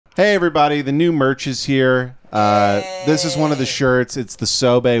Hey everybody, the new merch is here. This is one of the shirts. It's the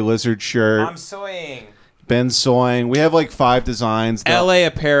Sobe lizard shirt. I'm sewing. Ben's sewing. We have like 5 designs. LA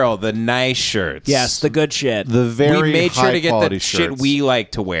Apparel, the nice shirts. Yes, the good shit. The very we made sure to get the shirts. shit we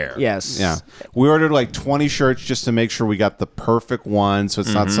like to wear. Yes. Yeah. We ordered like 20 shirts just to make sure we got the perfect one so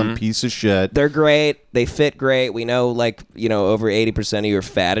it's not some piece of shit. They're great. They fit great. We know, like, you know, over 80% of you are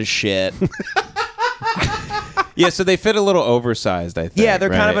fat as shit. Yeah, so they fit a little oversized, I think. Yeah, they're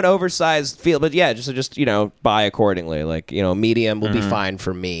kind of right? an oversized feel. But yeah, just you know, buy accordingly. Like, you know, medium will be fine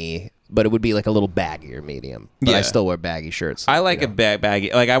for me. But it would be like a little baggier medium. But I still wear baggy shirts. I like a baggy.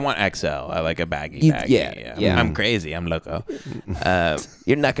 Like, I want XL. I like a baggy. Yeah. I'm crazy. I'm loco.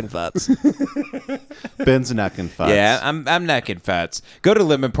 You're knucking futs. Ben's necking futs. Yeah, I'm necking fats. Go to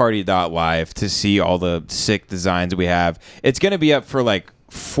lemonparty.live to see all the sick designs we have. It's going to be up for like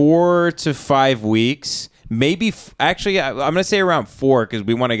 4 to 5 weeks. Maybe, actually, I'm going to say around 4 because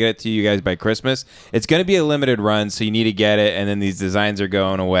we want to get it to you guys by Christmas. It's going to be a limited run, so you need to get it, and then these designs are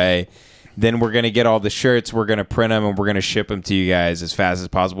going away. Then we're going to get all the shirts, we're going to print them, and we're going to ship them to you guys as fast as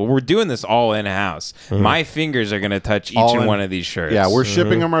possible. We're doing this all in-house. My fingers are going to touch each and one of these shirts. Yeah, we're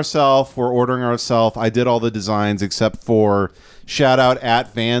shipping them ourselves. We're ordering ourselves. I did all the designs except for... Shout out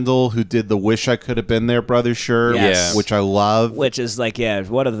at Vandal, who did the Wish I Could Have Been There Brothers shirt, which I love. Which is like, yeah,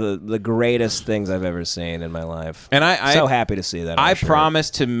 one of the greatest things I've ever seen in my life. And I'm so happy to see that. I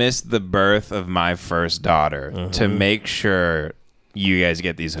promised to miss the birth of my first daughter to make sure you guys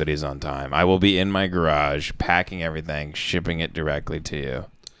get these hoodies on time. I will be in my garage, packing everything, shipping it directly to you.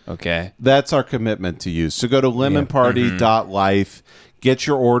 Okay? That's our commitment to you. So go to lemonparty.life, get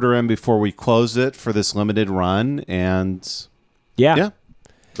your order in before we close it for this limited run, and... Yeah,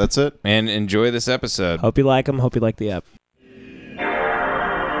 that's it. And enjoy this episode. Hope you like them. Hope you like the app.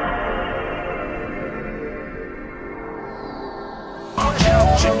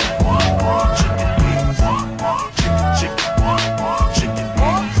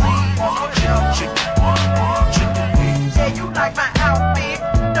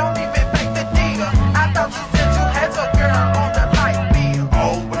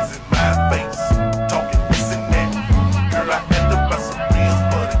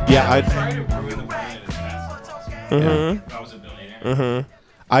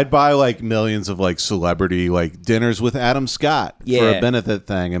 I'd buy like millions of like celebrity like dinners with Adam Scott for a benefit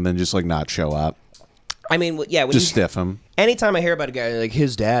thing, and then just like not show up. I mean, yeah, when just stiff him. Anytime I hear about a guy like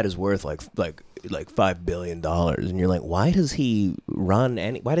his dad is worth like $5 billion, and you're like, why does he run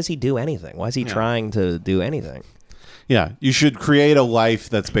why does he do anything? Why is he trying to do anything? Yeah, you should create a life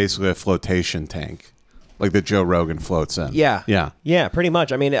that's basically a flotation tank. Like that Joe Rogan floats in. Yeah. Yeah. Yeah, pretty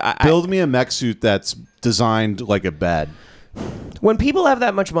much. I mean, build me a mech suit that's designed like a bed. When people have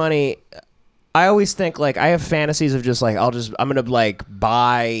that much money, I always think like I have fantasies of just like I'm gonna like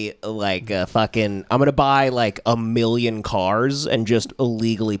buy like a fucking I'm gonna buy like 1 million cars and just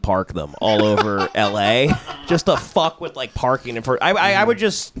illegally park them all over LA just to fuck with like parking and I would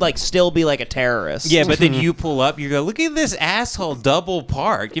just like still be like a terrorist. Yeah, but then you pull up, you go, look at this asshole double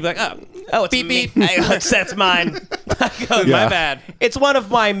park. You'd be like, oh, it's beep beep. That's mine. My bad. It's one of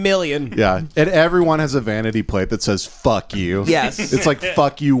my million. Yeah, and everyone has a vanity plate that says "fuck you." Yes, it's like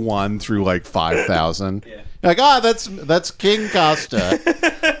 "fuck you" 1 through like 5,000. Yeah. Like, that's King Costa,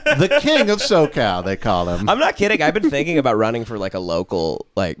 the king of SoCal. They call him. I'm not kidding. I've been thinking about running for like a local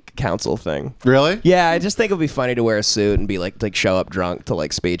like council thing. Really? Yeah, I just think it would be funny to wear a suit and be like show up drunk to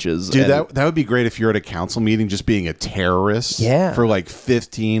like speeches. Dude, that would be great if you're at a council meeting just being a terrorist. Yeah. For like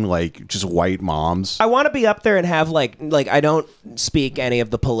 15 like just white moms. I want to be up there and have like I don't speak any of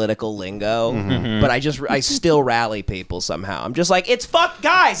the political lingo, but I still rally people somehow. I'm just like, it's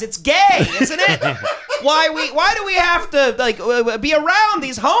guys, it's gay, isn't it? Why do we have to like be around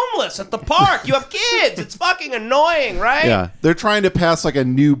these homeless at the park? You have kids. It's fucking annoying, right? Yeah. They're trying to pass like a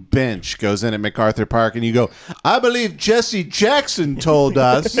new bench goes in at MacArthur Park, and you go, I believe Jesse Jackson told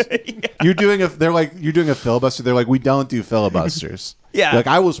us. You're doing a filibuster. They're like, we don't do filibusters. Yeah. Like,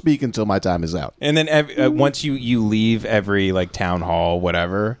 I will speak until my time is out. And then once you leave every like town hall,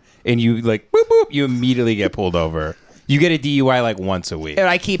 whatever, and you like boop boop, you immediately get pulled over. You get a DUI like once a week. And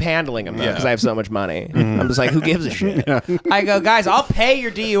I keep handling them because I have so much money. I'm just like, who gives a shit? I go, guys, I'll pay your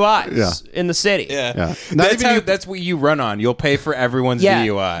DUIs in the city. Yeah. That's what you run on. You'll pay for everyone's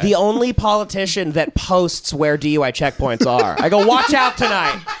DUI. The only politician that posts where DUI checkpoints are. I go, watch out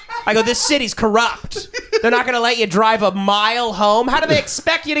tonight. I go, this city's corrupt. They're not going to let you drive a mile home. How do they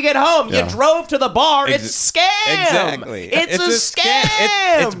expect you to get home? You drove to the bar. It's a scam. Exactly. It's a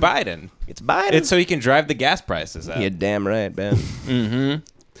scam. It's Biden. It's Biden. It's so he can drive the gas prices up. You're damn right, Ben.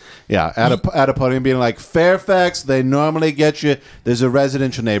 Yeah, at a podium being like, Fairfax, they normally get you. There's a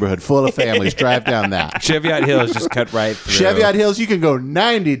residential neighborhood full of families. Drive down that. Cheviot Hills just cut right through. Cheviot Hills, you can go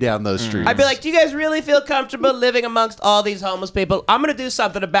 90 down those streets. I'd be like, do you guys really feel comfortable living amongst all these homeless people? I'm going to do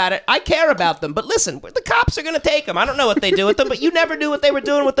something about it. I care about them. But listen, the cops are going to take them. I don't know what they do with them, but you never knew what they were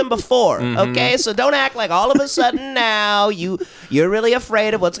doing with them before. Okay? So don't act like all of a sudden now you're really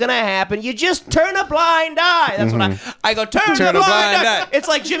afraid of what's going to happen. You just turn a blind eye. That's what I go, turn a blind eye. It's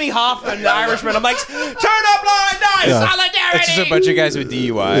like Jimmy Hoffa, the Irishman. I'm like, turn a blind eye. Yeah. Solidarity. It's just a bunch of guys with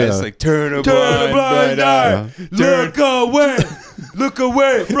DUIs. Yeah. Like, turn a blind eye. Look away. Look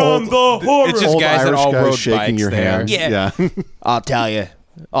away from the horror. It's just Old guys that Irish all guys rode shaking bikes your there. hand. Yeah. I'll tell you,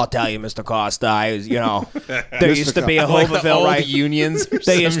 Mr. Costa. There used to be a Like the Hoverville old right. unions.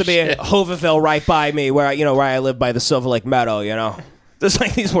 There used to be a Hoverville right by me, where I live by the Silver Lake Meadow. There's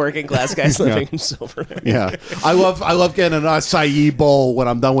like these working class guys living in Silver Lake. Yeah, I love getting an acai bowl when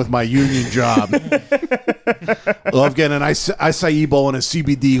I'm done with my union job. I love getting an acai bowl and a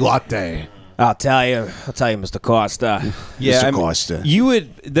CBD latte. I'll tell you, Mr. Costa. Yeah, Mr. Costa. You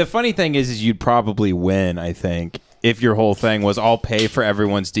would. The funny thing is you'd probably win. I think if your whole thing was, I'll pay for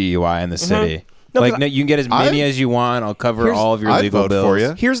everyone's DUI in the city. No, No, you can get as many as you want. I'll cover all of your I'd legal vote bills for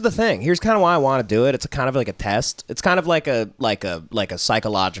you. Here's the thing. Here's kind of why I want to do it. It's kind of like a test. It's kind of like a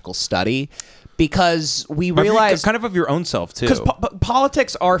psychological study, because we realize kind of your own self too. because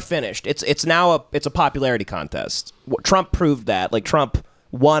politics are finished. It's now a popularity contest. Trump proved that. Like Trump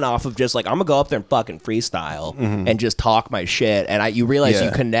won off of just like, I'm gonna go up there and fucking freestyle and just talk my shit. And you realize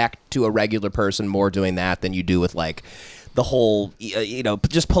you connect to a regular person more doing that than you do with like the whole,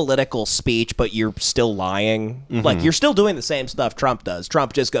 just political speech, but you're still lying. Like, you're still doing the same stuff Trump does.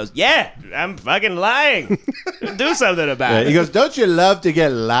 Trump just goes, yeah, I'm fucking lying. Do something about it. He goes, don't you love to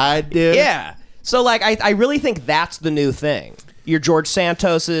get lied, dude? Yeah. So, like, I really think that's the new thing. Your George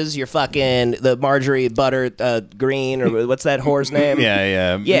Santos's, your fucking, the Marjorie Butter Green, or what's that whore's name?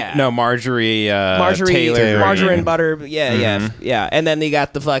 Yeah. No, Marjorie Taylor. Margarine Butter. Yeah. And then you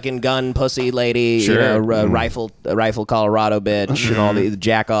got the fucking gun pussy lady, rifle Colorado bitch, and all the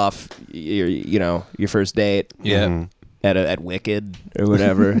jack off, your first date. Yeah. At Wicked or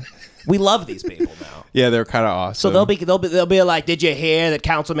whatever. We love these people now. Yeah, they're kind of awesome. So they'll be like, did you hear that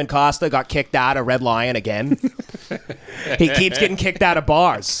Councilman Costa got kicked out of Red Lion again? He keeps getting kicked out of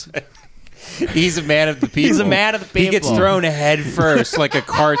bars. He's a man of the people. He's a man of the people. He gets thrown head first like a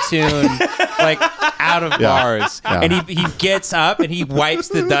cartoon, like out of bars. Yeah. And he gets up and he wipes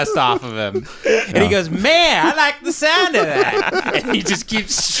the dust off of him. And he goes, man, I like the sound of that. And he just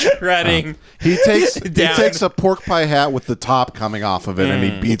keeps shredding. He takes a pork pie hat with the top coming off of it, and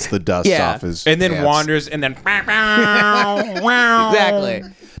he beats the dust off his and then pants. wanders and then Exactly.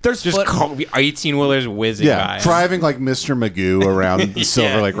 There's just 18-wheelers whizzing by. Driving like Mr. Magoo around the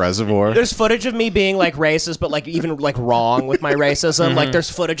Silver Lake Reservoir. There's footage of me being like racist, but like even like wrong with my racism. Like there's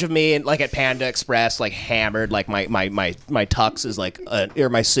footage of me like at Panda Express, like hammered, like my tux is like or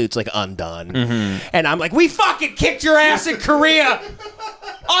my suit's like undone, and I'm like, we fucking kicked your ass in Korea.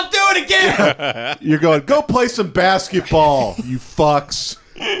 I'll do it again. You're going, go play some basketball, you fucks.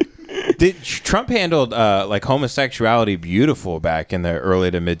 Trump handled like homosexuality beautiful back in the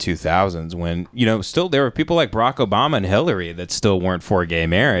early to mid 2000s when still there were people like Barack Obama and Hillary that still weren't for gay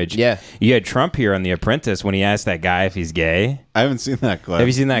marriage. Yeah, you had Trump here on The Apprentice when he asked that guy if he's gay. I haven't seen that clip. Have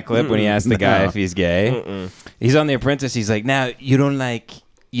you seen that clip when he asked the guy if he's gay? He's on The Apprentice. He's like, now you don't like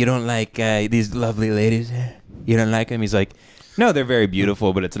these lovely ladies. You don't like them. He's like, no, they're very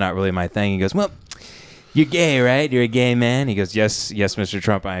beautiful, but it's not really my thing. He goes, well, you're gay, right? You're a gay man? He goes, yes, Mr.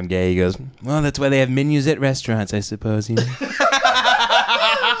 Trump, I am gay. He goes, well, that's why they have menus at restaurants, I suppose. Some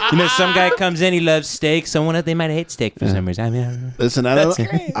guy comes in, he loves steak. Someone they might hate steak for some reason. I mean, listen, I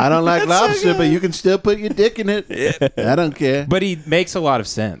don't like lobster, but you can still put your dick in it. I don't care. But he makes a lot of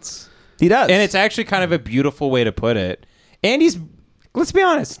sense. He does. And it's actually kind of a beautiful way to put it. And let's be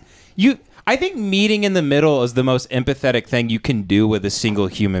honest, I think meeting in the middle is the most empathetic thing you can do with a single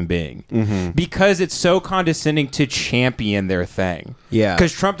human being because it's so condescending to champion their thing. Yeah.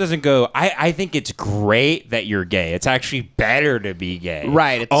 Because Trump doesn't go, I think it's great that you're gay. It's actually better to be gay.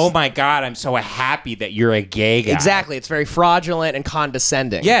 Right. Oh my God, I'm so happy that you're a gay guy. Exactly. It's very fraudulent and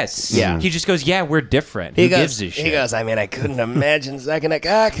condescending. Yes. Yeah. He just goes, yeah, we're different. Who gives a shit? He goes, I mean, I couldn't imagine sucking a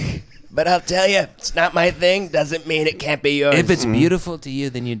cock. But I'll tell you, it's not my thing. Doesn't mean it can't be yours. If it's beautiful to you,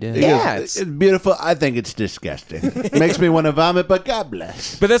 then you do. Yeah, It's beautiful. I think it's disgusting. Makes me want to vomit, but God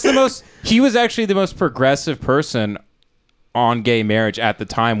bless. But he was actually the most progressive person on gay marriage at the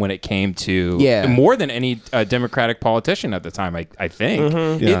time when it came to more than any Democratic politician at the time. I think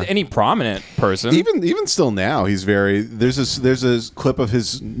any prominent person. Even still now, he's very. There's this clip of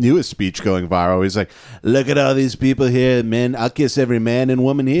his newest speech going viral. He's like, "Look at all these people here, men. I'll kiss every man and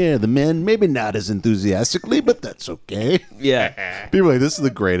woman here. The men maybe not as enthusiastically, but that's okay." Yeah, people are like, this is the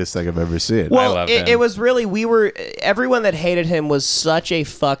greatest thing I've ever seen. Well, it was really everyone that hated him was such a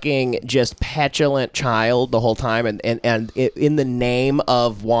fucking just petulant child the whole time, and in the name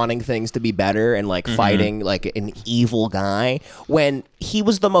of wanting things to be better and like fighting like an evil guy, when he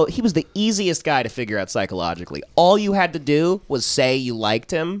was the easiest guy to figure out psychologically. All you had to do was say you liked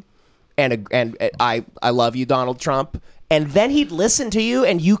him and I love you, Donald Trump, and then he'd listen to you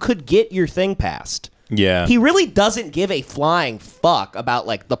and you could get your thing passed. Yeah. He really doesn't give a flying fuck about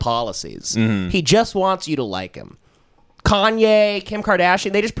like the policies. He just wants you to like him. Kanye, Kim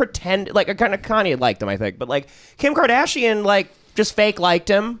Kardashian, they just pretend like kind of Kanye liked him, I think, but like Kim Kardashian like just fake liked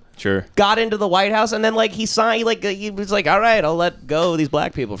him. Sure. Got into the White House and then like he signed he was like, all right, I'll let go these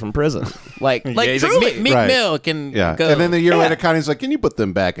black people from prison. Like he's truly. like, Meek Mill can go. And then a year later, Kanye's like, "Can you put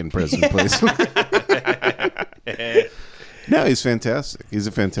them back in prison, please?" No, he's fantastic. He's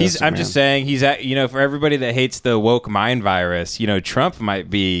a fantastic. I'm just saying, he's at, for everybody that hates the woke mind virus, Trump might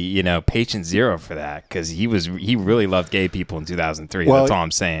be, patient zero for that, because he really loved gay people in 2003. Well, that's all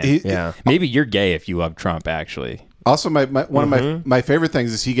I'm saying. Maybe you're gay if you love Trump, actually. Also, one of my favorite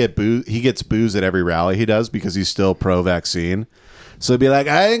things is he gets booze at every rally he does because he's still pro-vaccine. So he'd be like,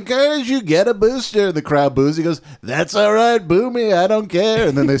 "I encourage you, get a booster." The crowd boos. He goes, "That's all right, boo me, I don't care."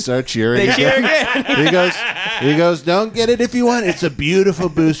 And then they start cheering. They cheer again. He goes, "Don't get it if you want. It's a beautiful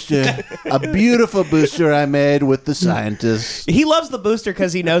booster. A beautiful booster I made with the scientists." He loves the booster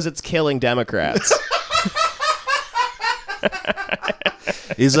because he knows it's killing Democrats.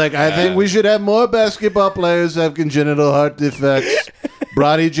 He's like, "I think we should have more basketball players have congenital heart defects."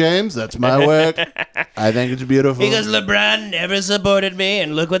 Bronny James, that's my work. I think it's beautiful. He goes, "LeBron never supported me,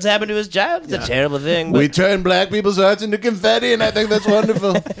 and look what's happened to his child. It's a terrible thing." We turn black people's hearts into confetti, and I think that's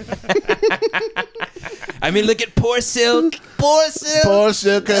wonderful. I mean, look at poor Silk. Poor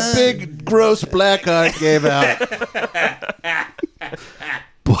Silk, a big, gross black heart gave out.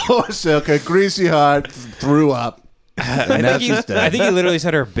 Poor Silk, a greasy heart threw up. I think he literally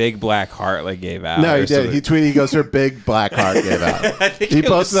said her big black heart gave out. No, he did. He tweeted. He goes, "Her big black heart gave out." He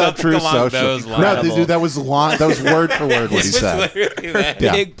posted on True Social. No, dude, that was word for word what he said.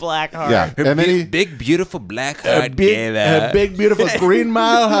 Big black heart. Yeah, and then big beautiful black heart gave out. Her big beautiful Green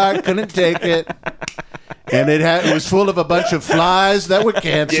Mile heart couldn't take it. And it was full of a bunch of flies that were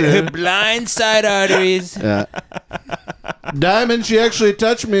cancer. Her blind side arteries. Diamond, she actually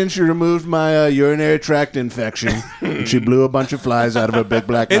touched me and she removed my urinary tract infection. And she blew a bunch of flies out of her big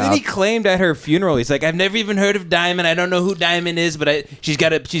black mouth. And then he claimed at her funeral, he's like, "I've never even heard of Diamond. I don't know who Diamond is, but she's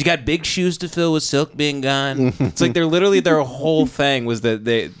got big shoes to fill with Silk being gone." It's like their whole thing was that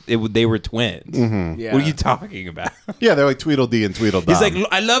they were twins. Yeah. What are you talking about? Yeah, they're like Tweedledee and Tweedledum. He's like,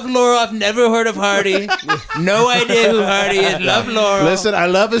 "I love Laura. I've never heard of Hardy. No idea who Hardy is. Love Laura. Listen, I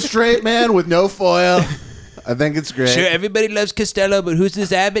love a straight man with no foil. I think it's great." Sure, everybody loves Costello, but who's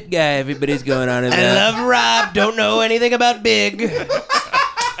this Abbott guy everybody's going on about? I love Rob. Don't know anything about Big.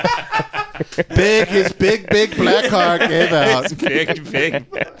 His big black heart gave out. Big.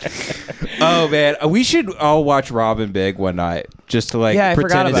 Oh man, we should all watch Robin Big one night just to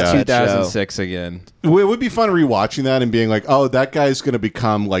pretend it's 2006 again. It would be fun rewatching that and being like, "Oh, that guy's going to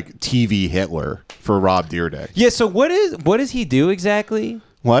become like TV Hitler for Rob Dyrdek." Yeah. So what does he do exactly?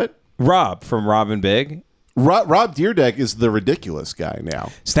 What? Rob from Robin Big. Rob Dyrdek is the ridiculous guy now.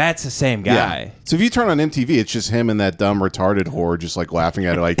 So that's the same guy. Yeah. So if you turn on MTV, it's just him and that dumb retarded whore just like laughing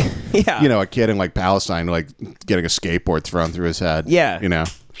at it, like a kid in like Palestine like getting a skateboard thrown through his head. Yeah. And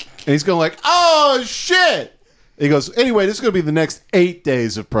he's going like, "Oh shit." He goes, "Anyway, this is going to be the next 8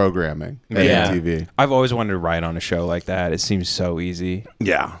 days of programming at MTV." I've always wanted to write on a show like that. It seems so easy.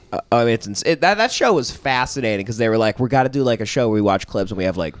 Yeah. I mean, that show was fascinating because they were like, "We got to do like a show where we watch clips and we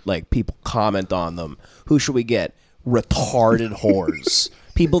have like people comment on them. Who should we get? Retarded whores."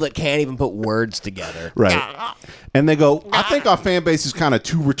 People that can't even put words together. Right. And they go, "I think our fan base is kind of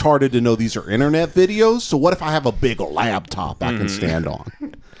too retarded to know these are internet videos. So what if I have a big laptop I can stand on?"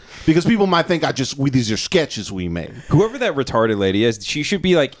 Because people might think these are sketches we made. Whoever that retarded lady is, she should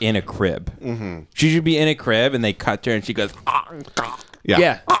be like in a crib. She should be in a crib and they cut her and she goes,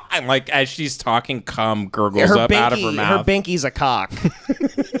 Yeah. and like as she's talking, cum gurgles up out of her mouth. Her binky's a cock.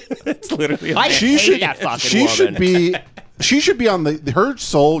 It's literally I hate that fucking woman. She should be on her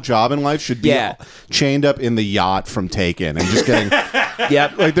sole job in life should be chained up in the yacht from Taken and just getting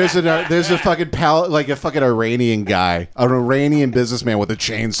like there's a fucking like a fucking Iranian guy, an Iranian businessman with a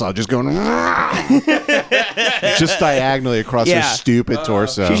chainsaw just going just diagonally across her stupid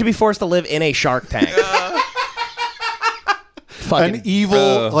torso. She should be forced to live in a shark tank. An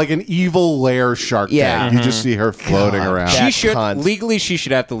evil lair shark tank. You just see her floating around. She should legally. She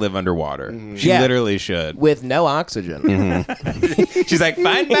should have to live underwater. She literally should, with no oxygen. She's like,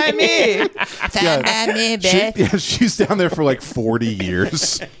 fine by me. Fine by me, bitch. She's down there for like 40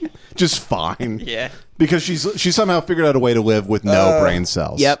 years, just fine. Yeah, because she somehow figured out a way to live with no brain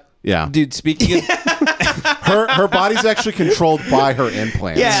cells. Yep. Yeah, dude. Speaking of her body's actually controlled by her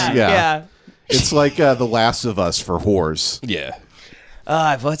implants. Yeah. It's like The Last of Us for whores. Yeah.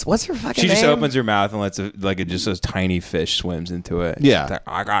 What's her fucking She name? just opens her mouth and lets just a tiny fish swims into it. Yeah. Like,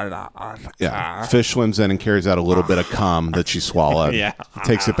 I got it. Yeah. Fish swims in and carries out a little bit of cum that she swallowed. Yeah.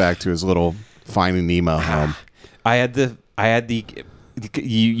 Takes it back to his little Finding Nemo home. I had the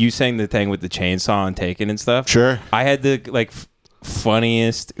you saying the thing with the chainsaw and Taken and stuff. Sure. I had the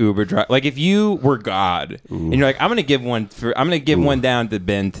funniest Uber drive. Like if you were God and you're like, I'm gonna give one down to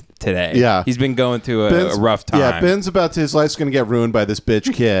Ben today. Yeah, he's been going through a rough time. Yeah, Ben's his life's gonna get ruined by this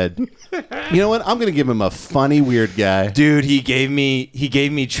bitch kid. You know what? I'm gonna give him a funny weird guy. Dude, he gave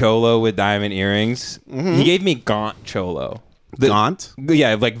me cholo with diamond earrings. He gave me gaunt cholo. Gaunt?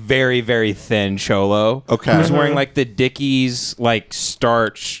 Yeah, like very, very thin cholo. Okay. He was wearing like the Dickies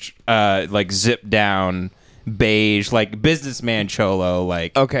starched zip down beige businessman cholo,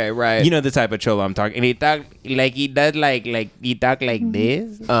 okay, right, you know the type of cholo I'm talking, and he talk he talk like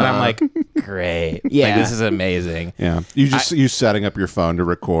this, and I'm like, great, this is amazing. Yeah, you setting up your phone to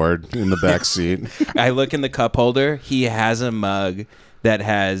record in the back seat. I look in the cup holder. He has a mug that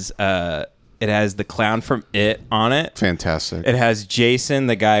has it has the clown from It on it. Fantastic. It has Jason,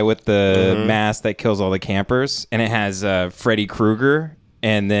 the guy with the mask that kills all the campers, and it has Freddy Krueger.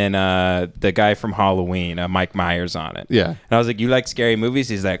 And then the guy from Halloween, Mike Myers, on it. Yeah. And I was like, you like scary movies?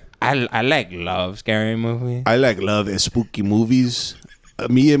 He's like, I love scary movies. I love and spooky movies.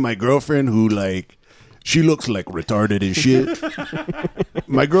 Me and my girlfriend, who she looks like retarded and shit.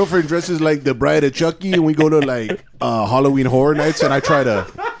 My girlfriend dresses like the bride of Chucky, and we go to Halloween Horror Nights, and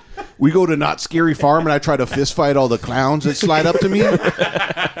we go to Not Scary Farm, and I try to fist fight all the clowns that slide up to me.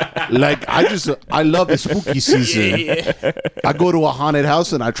 I love the spooky season. I go to a haunted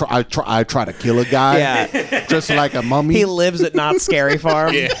house and I try to kill a guy dressed like a mummy. He lives at Not Scary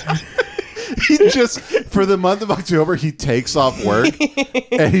Farm. He just, for the month of October, he takes off work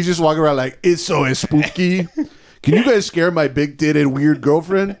and he's just walking around like, it's so spooky. Can you guys scare my big-titted weird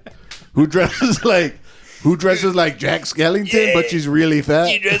girlfriend who dresses like Jack Skellington, but she's really fat?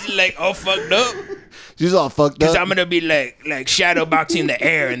 She dresses like all fucked up. She's all fucked up. Because I'm going to be like shadow boxing the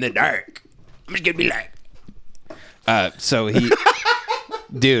air in the dark. I'm just going to be like... So he...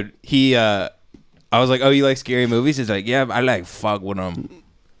 dude, he... I was like, oh, you like scary movies? He's like, yeah, I fuck with them.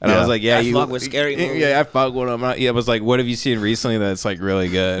 And I was like, yeah, I fuck with scary movies. Yeah, I fuck with them. I was like, what have you seen recently that's really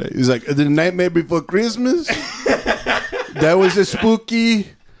good? He's like, The Nightmare Before Christmas? That was a spooky...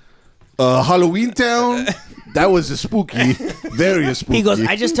 Halloween Town? That was a spooky, very spooky. He goes,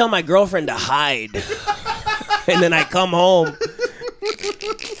 I just tell my girlfriend to hide. And then I come home.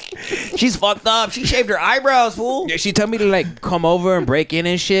 She's fucked up. She shaved her eyebrows, fool. Yeah, she told me to come over and break in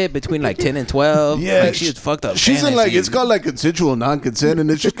and shit between 10 and 12. Yeah, she was fucked up. She's in it's called consensual non-consent, and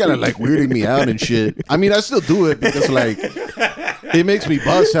it's just kind of weirding me out and shit. I mean, I still do it because it makes me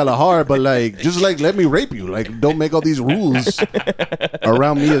bust hella hard, but just let me rape you. Don't make all these rules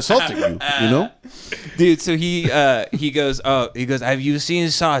around me assaulting you, you know? Dude, so he goes, have you seen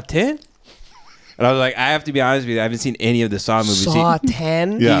Saw 10? And I was like, I have to be honest with you, I haven't seen any of the Saw movies. Saw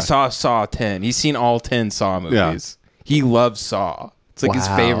 10? Yeah. He saw Saw 10. He's seen all 10 Saw movies. Yeah. He loves Saw. It's his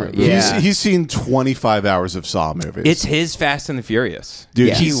favorite movie. Yeah. He's seen 25 hours of Saw movies. It's his Fast and the Furious.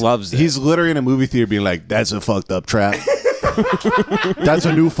 Dude, he loves it. He's literally in a movie theater being like, that's a fucked up trap. That's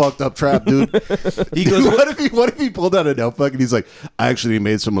a new fucked up trap, dude. He goes, what if he pulled out a notebook and he's like, I actually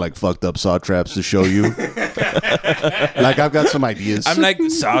made some fucked up Saw traps to show you. I've got some ideas. I'm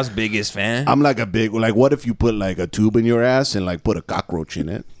Saw's biggest fan. I'm a big, what if you put a tube in your ass and put a cockroach in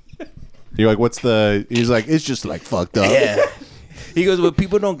it? You're like, he's like, it's just fucked up. Yeah. He goes, what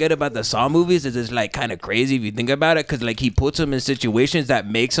people don't get about the Saw movies is it's kind of crazy if you think about it, because he puts them in situations that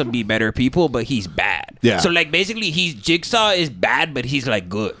makes them be better people, but he's bad. Yeah. So like basically, Jigsaw is bad, but he's like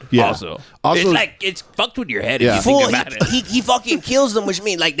good. Yeah. Also, Also- it's like it's fucked with your head Yeah. if you think Fool, about it. he fucking kills them, which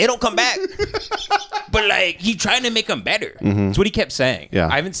means like they don't come back. But like he's trying to make them better. That's what he kept saying. Yeah.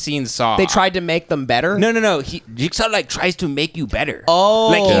 I haven't seen Saw. They tried to make them better. No. Jigsaw like tries to make you better. Oh.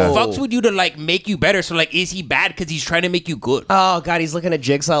 like he Yeah. fucks with you to like make you better. So like, is he bad because he's trying to make you good? Oh god, he's looking at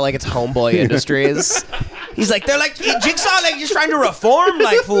Jigsaw like it's Homeboy Industries. He's like, they're like Jigsaw, like just trying to reform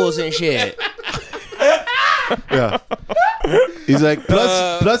like fools and shit. Yeah. He's like,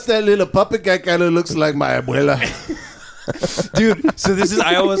 plus that little puppet guy kind of looks like my abuela. Dude, so this is,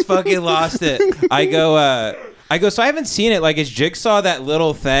 I almost fucking lost it. I go, so I haven't seen it. Like, is Jigsaw that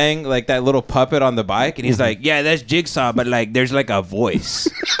little thing, like that little puppet on the bike? And he's like, yeah, that's Jigsaw, but like, there's like a voice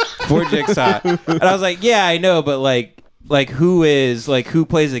for Jigsaw. And I was like, yeah, I know, but like who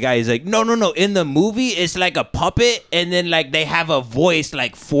plays the guy? He's like, no. In the movie, it's like a puppet, and then like they have a voice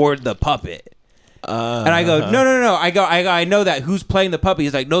like for the puppet. And I go, no. I know that. Who's playing the puppet?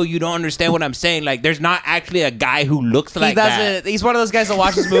 He's like, no, you don't understand what I'm saying. Like, there's not actually a guy who looks like that. He's one of those guys that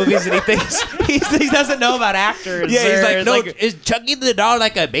watches movies and he thinks he doesn't know about actors. Yeah, he's like, no, like, is Chucky the doll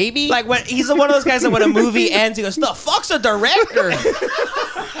like a baby? like when he's one of those guys that when a movie ends, he goes, "The fuck's a director?"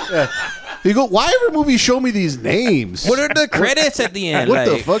 You go, why every movie show me these names? What are the credits at the end? What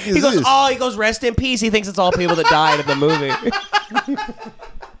the Like, fuck is He goes, this? "Oh," he goes, "Rest in peace." He thinks it's all people that died in the movie.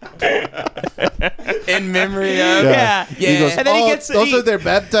 in memory of? Yeah. He goes, And then he "Oh, gets those are their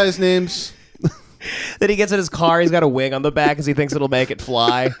baptized names. Then he gets in his car. He's got a wing on the back because he thinks it'll make it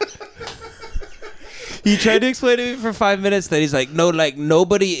fly. He tried to explain to me for 5 minutes that he's like, no, like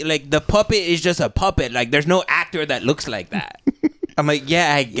nobody, like the puppet is just a puppet. Like there's no actor that looks like that. I'm like,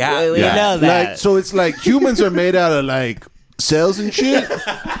 yeah, I got Well, it. you know that. Like, so it's like humans are made out of like cells and shit,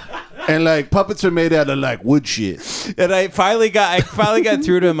 and like puppets are made out of like wood shit. And I finally got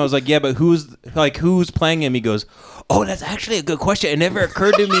through to him. I was like, yeah, but who's playing him? He goes, oh, that's actually a good question. It never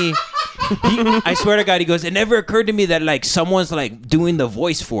occurred to me. I swear to God, he goes, it never occurred to me that like someone's like doing the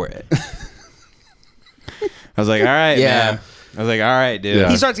voice for it. I was like, all right, Yeah. man. I was like, all right, dude. Yeah.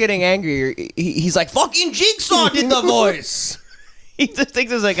 He starts getting angry. He's like, "Fucking Jigsaw did the voice." He just thinks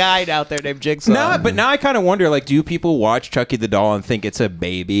there's a guy out there named Jigsaw. No, but now I kind of wonder, like, do people watch Chucky the Doll and think it's a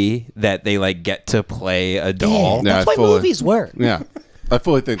baby that they like get to play a doll? Yeah, that's Yeah, why fully. movies work. Yeah, I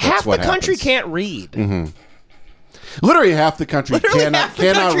fully think that's Half the what country happens. can't read. Literally half the country Literally cannot half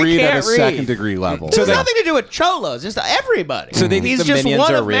the country read at a can't read. second degree level. So So it's they- nothing to do with cholos, just everybody. So they think he's the just minions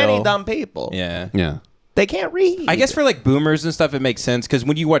one are of many real? dumb people. Yeah. yeah, They can't read. I guess for like boomers and stuff, it makes sense because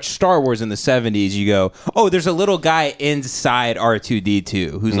when you watch Star Wars in the 70s, you go, oh, there's a little guy inside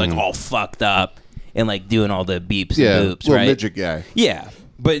R2D2 who's like all fucked up and like doing all the beeps yeah, and boops, little right? midget guy. Yeah.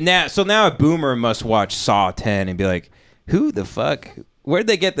 But now a boomer must watch Saw 10 and be like, who the fuck? Where'd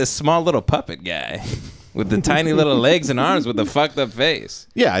they get this small little puppet guy with the tiny little legs and arms with the fucked up face?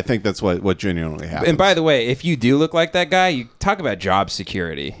 Yeah, I think that's what genuinely happens. And by the way, if you do look like that guy, you talk about job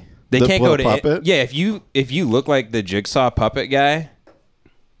security. They The can't go to puppet? Yeah, if you look like the Jigsaw puppet guy,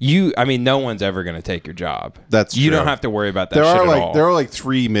 no one's ever gonna take your job. That's you true. don't have to worry about that there shit are at like all. there are like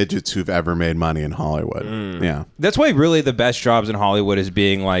 3 midgets who've ever made money in Hollywood. Yeah, That's why really the best jobs in Hollywood is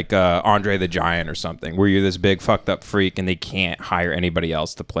being like Andre the Giant or something, where you're this big fucked up freak and they can't hire anybody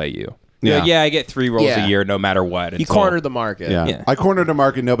else to play you. You're like, Yeah. I get 3 roles Yeah. a year no matter what. you until- cornered the market. yeah. Yeah. I cornered a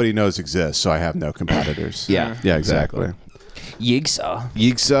market nobody knows exists, so I have no competitors. Yeah. yeah, exactly. Jigsaw.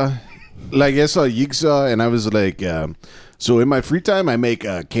 Jigsaw. Like I saw Jigsaw and I was like, so in my free time I make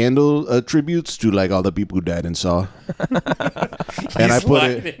candle tributes to like all the people who died in Saw. And I put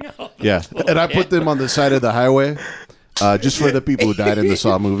it, yeah, and I put them on the side of the highway, just for the people who died in the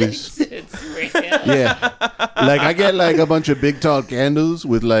Saw movies. Yeah, like I get like a bunch of big tall candles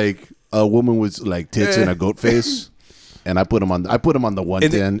with like a woman with like tits and a goat face. And I put them on the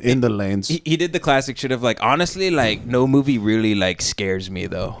 110 in the lanes. He did the classic shit of like, honestly, like no movie really like scares me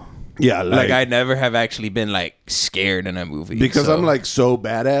though. Yeah, Like I never have actually been like scared in a movie because so. I'm like so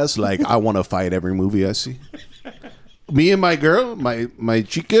badass. Like I want to fight every movie I see. Me and my girl, my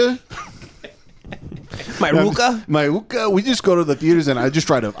chica, My Ruka. my uka, we just go to the theaters and I just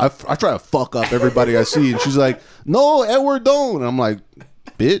try to I try to fuck up everybody I see. And she's like, "No, Edward, don't." And I'm like,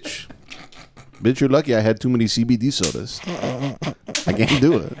 "Bitch, you're lucky I had too many CBD sodas. I can't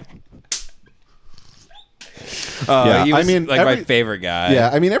do it." Yeah, he was I mean, like my favorite guy. Yeah,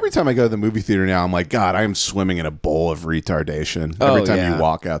 I mean, every time I go to the movie theater now, I'm like, God, I am swimming in a bowl of retardation. Every time yeah. you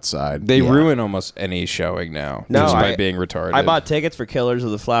walk outside, They ruin almost any showing now just by being retarded. I bought tickets for Killers of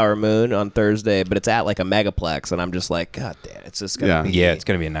the Flower Moon on Thursday, but it's at like a megaplex, and I'm just like, God damn, it's just gonna Yeah. be Yeah, it's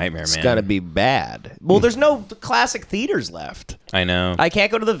gonna be a nightmare, it's man. gonna be bad. Well, there's no classic theaters left. I know. I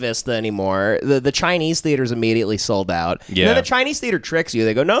can't go to the Vista anymore. The Chinese theater's immediately sold out. Yeah. And then the Chinese theater tricks you.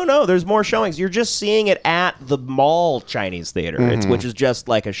 They go, no, there's more showings. You're just seeing it at the mall Chinese theater, which is just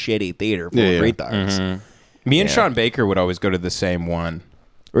like a shitty theater full of retards. Me and Sean Baker would always go to the same one.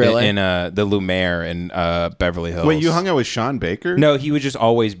 Really? In the Lumiere in Beverly Hills. Wait, you hung out with Sean Baker? No, he would just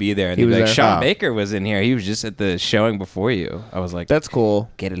always be there. And He they'd be was like, there? Sean Oh. Baker was in here. He was just at the showing before you. I was like, That's cool.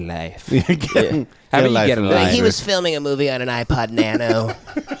 get a life. How do you get a life? He was filming a movie on an iPod Nano.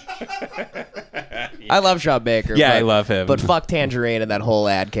 I love Sean Baker. Yeah, but, I love him. But fuck Tangerine and that whole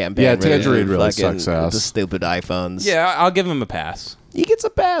ad campaign. Yeah, where Tangerine they really fucking- sucks ass. The stupid iPhones. Yeah, I'll give him a pass. He gets a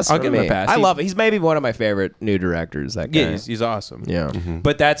pass. I'll from give him a me. pass. I He- love it. He's maybe one of my favorite new directors. That guy. Yeah, he's awesome. Yeah.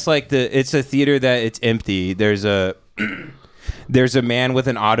 But that's like it's a theater that it's empty. There's a man with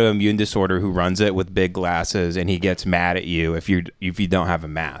an autoimmune disorder who runs it with big glasses, and he gets mad at you if you don't have a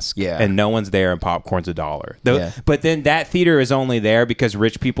mask. Yeah. And no one's there, and popcorn's $1. Yeah. But then that theater is only there because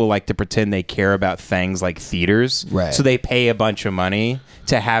rich people like to pretend they care about things like theaters. Right. So they pay a bunch of money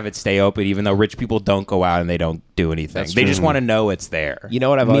to have it stay open, even though rich people don't go out and they don't do anything. They just want to know it's there. You know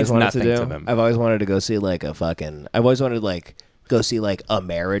what I've It always means wanted to nothing do? them. I've always wanted to go see like a fucking. I've always wanted to like go see like A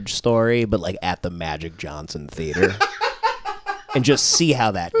Marriage Story, but like at the Magic Johnson Theater, and just see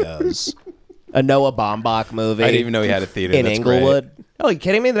how that goes. A Noah Baumbach movie. I didn't even know he had a theater. in That's Inglewood. Oh, you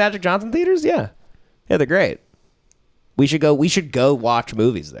kidding me? The Magic Johnson theaters? Yeah, they're great. We should go. We should go watch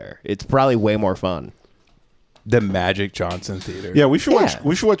movies there. It's probably way more fun. The Magic Johnson Theater. Yeah, we should Yeah. watch.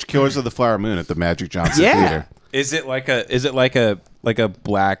 We should watch Killers of the Flower Moon at the Magic Johnson Yeah. Theater. Is it like a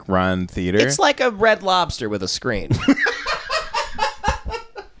black run theater? It's like a Red Lobster with a screen.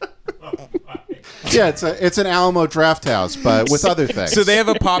 Yeah, it's an Alamo Draft House, but with other things. so they have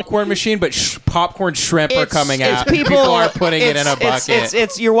a popcorn machine, but popcorn shrimp are coming out. People are putting it in a it's- bucket.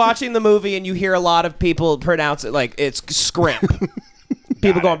 It's you're watching the movie and you hear a lot of people pronounce it like it's scrimp.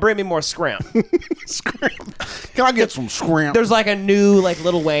 People going, bring me more scrimp. Can I get some scrimp? There's like a new like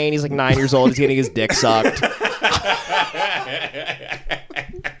Lil Wayne. He's like 9 years old. He's getting his dick sucked.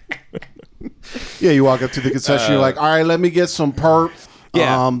 Yeah, you walk up to the concession. You're like, all right, let me get some perp.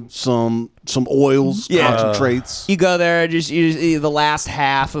 Yeah. Some oils, concentrates. You go there, the last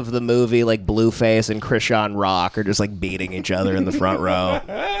half of the movie, like Blueface and Krishan Rock are just like beating each other in the front row.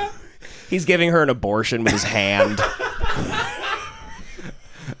 He's giving her an abortion with his hand.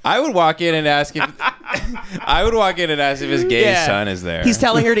 I would walk in and ask if his gay Yeah. son is there. He's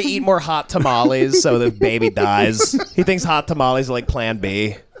telling her to eat more hot tamales so the baby dies. He thinks hot tamales are like Plan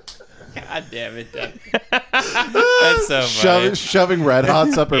B. God damn it, Doug. That's so funny. Shoving red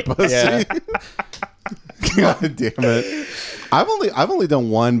hots up her pussy. Yeah. God damn it! I've only done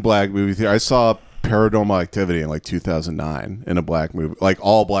one black movie theater. I saw Paranormal Activity in like 2009 in a black movie, like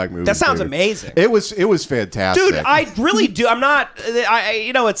all black movie. That sounds theater. amazing. It was fantastic, Dude, I really do. I'm not.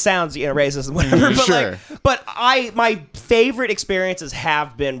 You know, it sounds racist and whatever. But Sure. my favorite experiences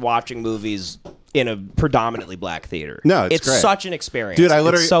have been watching movies in a predominantly black theater. No, it's great. such an experience, Dude, I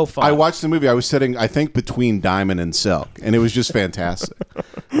literally it's so fun. I watched the movie. I was sitting, I think, between Diamond and Silk, and it was just fantastic.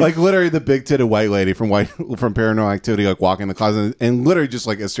 Like literally, the big-titted white lady from Paranormal Activity, like walking in the closet, and literally just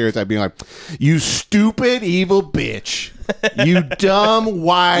like a stereotype, being like, "You stupid evil bitch, you dumb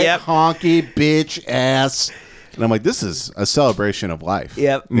white Yep. honky bitch ass." And I'm like, this is a celebration of life.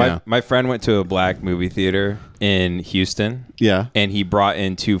 Yep. My friend went to a black movie theater in Houston. Yeah. And he brought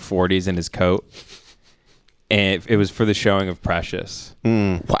in 240s in his coat. And it was for the showing of Precious.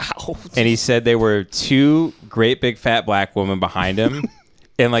 Wow. And he said there were two great big fat black women behind him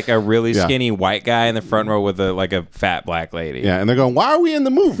and like a really Yeah. skinny white guy in the front row with a fat black lady. Yeah, and they're going, "Why are we in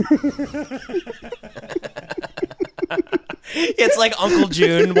the movie?" It's like Uncle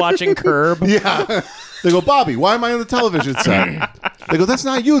June watching Curb. Yeah. They go, "Bobby, why am I on the television set?" They go, "That's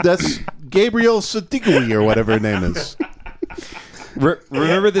not you. That's Gabriel Sadiqui or whatever her name is."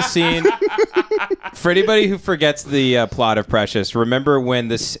 Remember the scene? For anybody who forgets the plot of Precious, remember when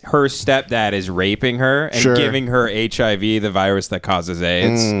her stepdad is raping her and Sure. giving her HIV, the virus that causes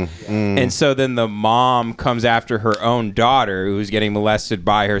AIDS. And so then the mom comes after her own daughter who's getting molested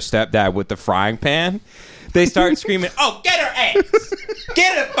by her stepdad with the frying pan. They start screaming, "Oh, get her ass!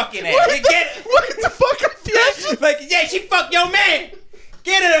 Get her fucking ass! What the fuck? Yeah, like, yeah, she fucked your man!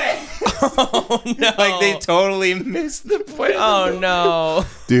 Get her ass!" Oh no. Like, they totally missed the point. Oh no.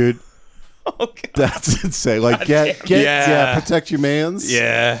 Dude, Oh, God. that's insane. Like, get Yeah. protect your mans.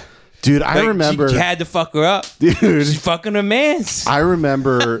 Yeah. Dude, I Like, remember. She had to fuck her up. Dude, She's fucking a man's. I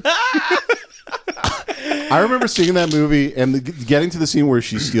remember. I remember seeing that movie and getting to the scene where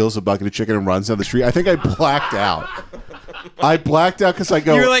she steals a bucket of chicken and runs down the street. I think I blacked out. I blacked out because I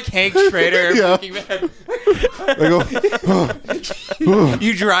go. You're like Hank Schrader. Yeah. Breaking Bad. go,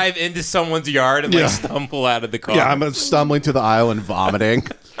 You drive into someone's yard and like stumble out of the car. yeah, I'm stumbling to the aisle and vomiting.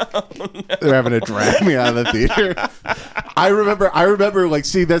 They're having to drag me out of the theater. I remember like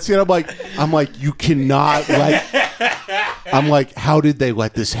seeing that scene. I'm like, you cannot I'm like, how did they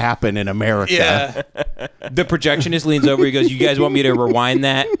let this happen in America? Yeah. The projectionist leans over. He goes, "You guys want me to rewind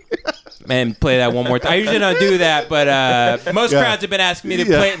that and play that one more time?" I usually don't do that, but most crowds have been asking me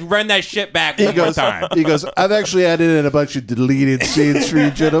to run that shit back one more time. He goes, I've actually added in a bunch of deleted scenes for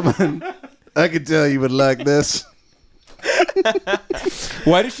you gentlemen. I can tell you would like this.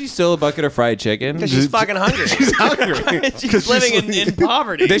 Why does she steal a bucket of fried chicken? Because she's fucking hungry. She's hungry. She's living in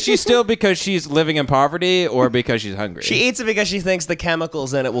poverty. Does she steal because she's living in poverty or because she's hungry? She eats it because she thinks the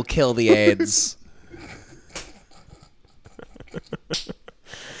chemicals in it will kill the AIDS.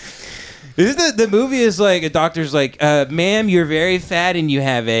 The movie is like a doctor's like, "Ma'am, you're very fat and you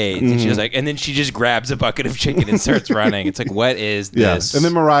have AIDS." And she's like, and then she just grabs a bucket of chicken and starts running. It's like, what is this? And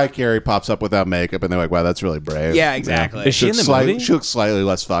then Mariah Carey pops up without makeup, and they're like, "Wow, that's really brave." Yeah, exactly. Is she in the movie? She looks slightly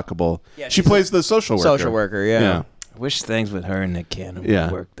less fuckable. Yeah, she plays the social worker. Social worker, yeah. I wish things with her and Nick Cannon Yeah.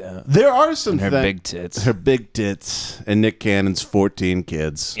 worked out. There are some Her big tits. Her big tits, and Nick Cannon's 14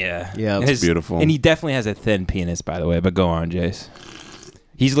 kids. Yeah. Yeah, And it's beautiful. And he definitely has a thin penis, by the way. But go on, Jace.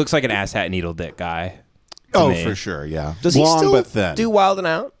 He looks like an asshat needle dick guy. to me. For sure, yeah. Does Long he still but thin. do Wild and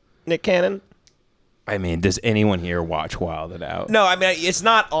Out, Nick Cannon? I mean, does anyone here watch Wild and Out? No, I mean, it's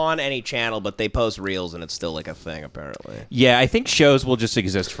not on any channel, but they post reels, and it's still like a thing, apparently. Yeah, I think shows will just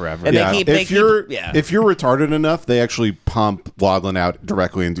exist forever. And Yeah. they If you're yeah. if you're retarded enough, they actually pump Wild and Out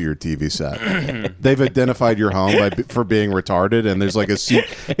directly into your TV set. They've identified your home for being retarded, and there's like a seat.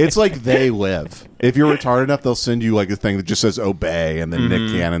 It's like They Live. If you're retarded enough, they'll send you like a thing that just says "obey" and then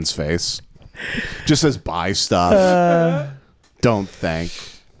Nick Cannon's face. Just says "buy stuff." Don't think.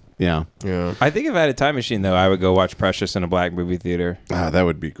 Yeah. I think if I had a time machine, though, I would go watch Precious in a black movie theater. That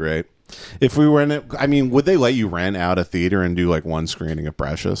would be great. If we were in it, I mean, would they let you rent out a theater and do like one screening of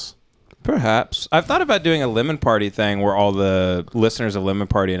Precious? Perhaps. I've thought about doing a lemon party thing where all the listeners of Lemon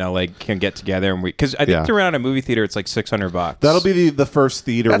Party and LA can get together and because I think to rent out a movie theater it's like $600. That'll be the first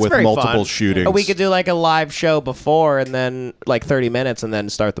theater That's with very multiple fun. shootings. Or we could do like a live show before and then like 30 minutes and then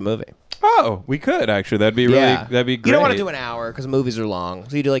start the movie. Oh, we could actually. That'd be really. That'd be great. You don't want to do an hour because movies are long.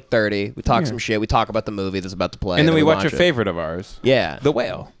 So you do like 30. We talk some shit. We talk about the movie that's about to play. and then we watch launch your favorite of ours. Yeah. The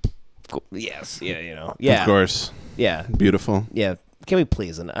Whale. Yes. Yeah. You know. Yeah. Of course. Yeah. Beautiful. Yeah. Can we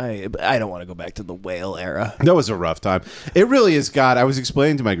please? And I don't want to go back to the Whale era. That was a rough time. It really is. God, I was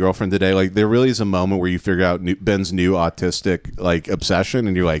explaining to my girlfriend today, like there really is a moment where you figure out Ben's new autistic like obsession,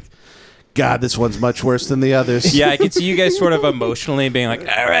 and you're like, God, this one's much worse than the others. Yeah, I can see you guys sort of emotionally being like,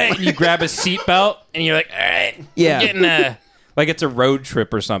 all right. And you grab a seatbelt and you're like, all right. Yeah. I'm getting like it's a road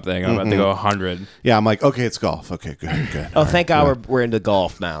trip or something. I'm about to go 100. Yeah, I'm like, okay, it's golf. Okay, good. Oh, thank God we're into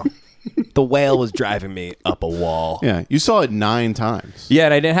golf now. The Whale was driving me up a wall. Yeah, you saw it 9 times. Yeah,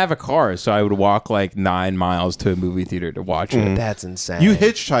 and I didn't have a car, so I would walk like 9 miles to a movie theater to watch it. That's insane. You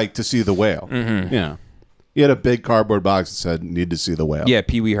hitchhiked to see the whale. Yeah. You had a big cardboard box that said, need to see the whale. Yeah,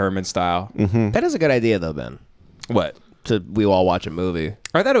 Pee Wee Herman style. That is a good idea, though, Ben. What? We all watch a movie.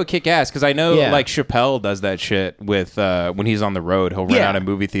 I thought it would kick ass because I know Yeah. like Chappelle does that shit with when he's on the road. He'll rent out a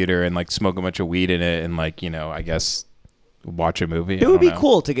movie theater and like smoke a bunch of weed in it and like, you know, I guess watch a movie. It would be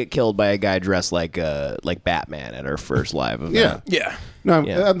cool to get killed by a guy dressed like Batman at our first live event. Yeah. Yeah. No,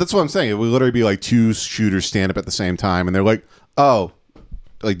 Yeah. that's what I'm saying. It would literally be like 2 shooters stand up at the same time, and they're like, oh,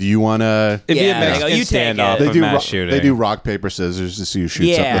 like, do you want to... It'd be a Yeah, Mexican you take standoff it. of mass shooting. They do rock, paper, scissors to see who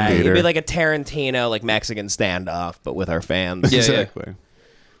shoots up the Yeah, theater. it'd be like a Tarantino, like Mexican standoff, but with our fans. Yeah. Exactly.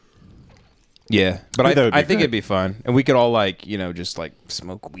 Yeah, but think that would be I think great. it'd be fun, and we could all like you know just like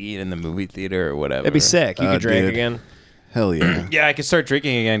smoke weed in the movie theater or whatever. It'd be sick. You could drink dude. again. Hell yeah. Yeah, I could start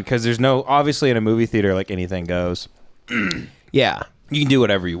drinking again because there's no obviously in a movie theater like anything goes. Yeah. You can do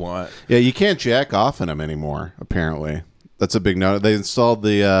whatever you want. Yeah, you can't jack off in them anymore, apparently. That's a big no. They installed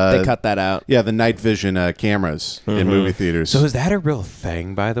the... They cut that out. Yeah, the night vision cameras in movie theaters. So is that a real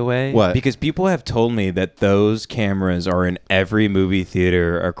thing, by the way? What? Because people have told me that those cameras are in every movie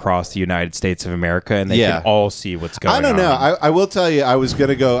theater across the United States of America, and they can all see what's going on. I don't know. I will tell you, I was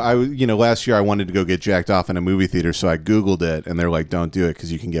gonna go. Last year I wanted to go get jacked off in a movie theater, so I Googled it, and they're like, "Don't do it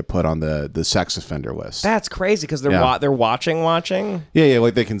because you can get put on the sex offender list." That's crazy because they're Yeah. they're watching. Yeah,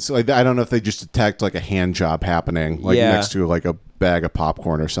 like they can. Like I don't know if they just detect like a hand job happening, like Yeah. next to like a bag of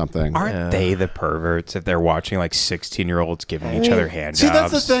popcorn or something. Aren't they the perverts if they're watching like 16-year-olds giving each other hand See,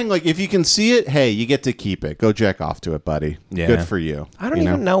 jobs? that's the thing. Like, if you can see it, hey, you get to keep it. Go jack off to it, buddy. Yeah. Good for you. I don't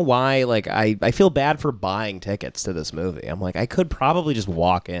even know why. Like, I feel bad for buying tickets to this movie. I'm like, I could probably just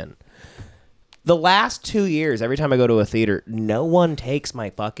walk in. The last 2 years, every time I go to a theater, no one takes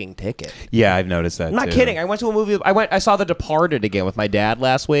my fucking ticket. Yeah, I've noticed that. I'm not kidding. I went to a movie. I saw The Departed again with my dad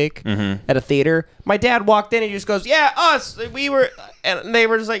last week at a theater. My dad walked in and he just goes, "Yeah, us. We were," and they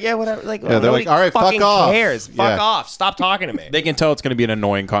were just like, "Yeah, whatever." Like, they're like, "All right, fuck off." Cares. Fuck off. Stop talking to me. They can tell it's going to be an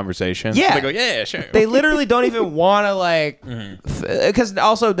annoying conversation. Yeah. They go, "Yeah, sure." They literally don't even want to like, because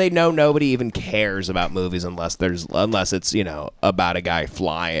also they know nobody even cares about movies unless it's about a guy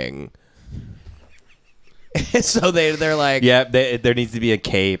flying. So they're like, yeah, there needs to be a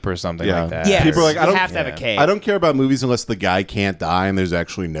cape or something like that. Yeah, People are like, you have to have a cape. I don't care about movies unless the guy can't die and there's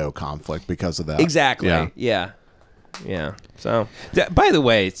actually no conflict because of that. Exactly. Yeah. Yeah. So, By the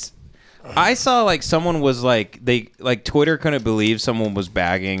way, I saw like someone was like Twitter couldn't believe someone was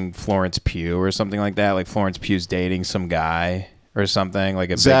bagging Florence Pugh or something like that. Like Florence Pugh's dating some guy or something like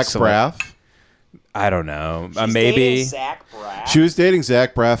a Zach big Braff. I don't know. Maybe. Zach Braff. She was dating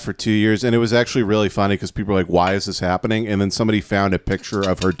Zach Braff for 2 years, and it was actually really funny because people were like, "Why is this happening?" And then somebody found a picture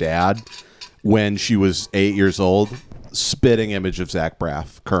of her dad when she was 8 years old, spitting image of Zach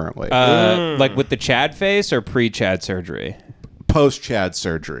Braff currently. Like with the Chad face or pre-Chad surgery? Post-Chad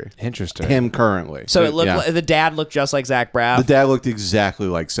surgery. Interesting. Him currently. So it looked like the dad looked just like Zach Braff. The dad looked exactly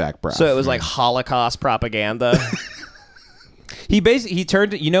like Zach Braff. So it was like Holocaust propaganda. He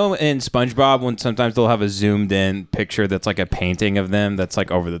turned, in SpongeBob when sometimes they'll have a zoomed in picture that's like a painting of them that's like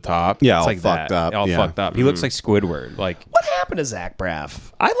over the top. Yeah, it's all like fucked that. up, All yeah. fucked up. He looks like Squidward. Like, What happened to Zach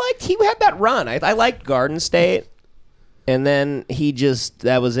Braff? He had that run. I liked Garden State, and then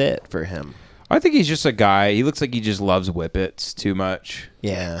that was it for him. I think he's just a guy. He looks like he just loves whippets too much.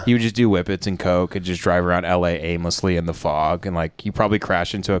 Yeah. He would just do whippets and coke and just drive around LA aimlessly in the fog, and like he probably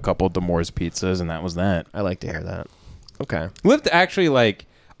crashed into a couple of D'Amour's pizzas, and that was that. I like to hear that. Okay. Lived actually like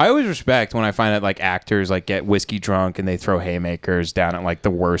I always respect when I find that like actors like get whiskey drunk and they throw haymakers down at like the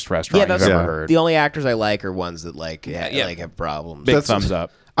worst restaurant you've ever heard. The only actors I like are ones that like have problems. Big thumbs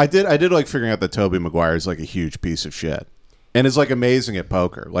up. I did like figuring out that Tobey Maguire is like a huge piece of shit. And is like amazing at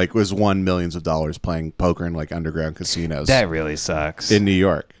poker. Like was won millions of dollars playing poker in like underground casinos. That really sucks. in New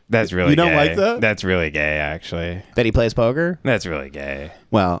York. That's really You don't gay. like that? That's really gay, actually. That he plays poker? That's really gay.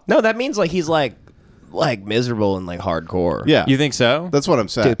 Well, No, that means like he's like miserable and like hardcore. yeah. You think so? That's what I'm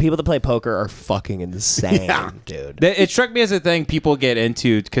saying. Dude, people that play poker are fucking insane, dude. It struck me as a thing people get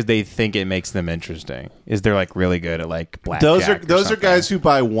into because they think it makes them interesting. Is they're like really good at like blackjack? Those are guys who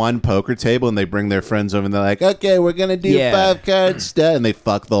buy one poker table and they bring their friends over and they're like, okay, we're gonna do 5 cards stat, and they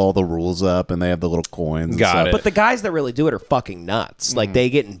fuck all the rules up and they have the little coins. Got and it. stuff. But the guys that really do it are fucking nuts. Like they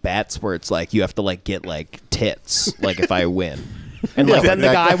get in bets where it's like you have to like get like tits, like if I win. And like then the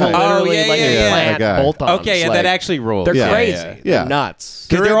guy will literally that plant bolt-ons. Okay, yeah, like, that actually rules. they're Yeah, crazy. yeah. They're nuts.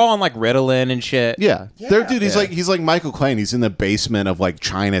 Because they're all on like Ritalin and shit. Yeah. Dude, he's like Michael Caine. He's in the basement of like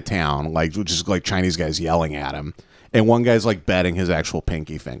Chinatown, like just like Chinese guys yelling at him. And one guy's like betting his actual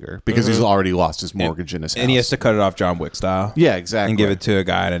pinky finger because he's already lost his mortgage in his house. And he has to cut it off John Wick style. Yeah, exactly. And give it to a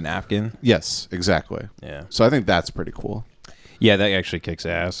guy in a napkin. Yes, exactly. Yeah. So I think that's pretty cool. Yeah, that actually kicks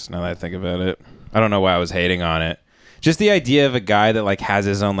ass now that I think about it. I don't know why I was hating on it. Just the idea of a guy that like has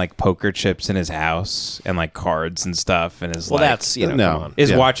his own like poker chips in his house and like cards and stuff and is that's come on.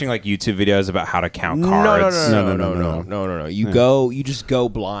 is watching like YouTube videos about how to count cards. No. You just go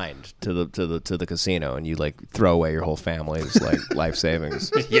blind to the casino and you like throw away your whole family's like life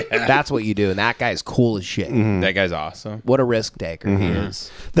savings. Yeah, that's what you do, and that guy's cool as shit. That guy's awesome. What a risk taker he is.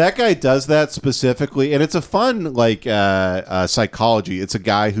 That guy does that specifically, and it's a fun like psychology. It's a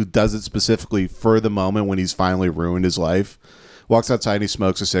guy who does it specifically for the moment when he's finally ruined his life. Walks outside and he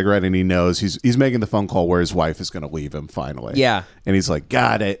smokes a cigarette and he knows he's making the phone call where his wife is going to leave him finally. Yeah. And he's like,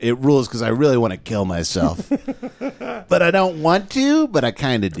 God, it rules because I really want to kill myself. But I don't want to, but I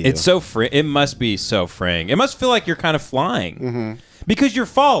kind of do. It's so free. It must be so freeing. It must feel like you're kind of flying because you're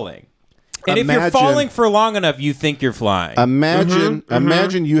falling. And if you're falling for long enough, you think you're flying.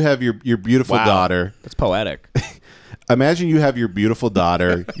 Imagine you have your beautiful daughter. That's poetic. Imagine you have your beautiful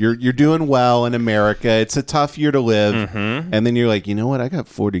daughter. You're doing well in America. It's a tough year to live. And then you're like, you know what? I got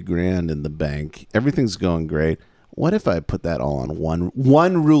 40 grand in the bank. Everything's going great. What if I put that all on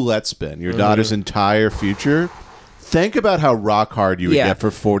one roulette spin? Your daughter's entire future. Think about how rock hard you would get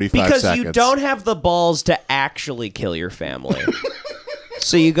for 45 because seconds. you don't have the balls to actually kill your family.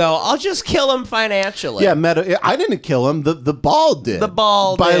 So you go, I'll just kill him financially. Yeah, I didn't kill him. The ball did. The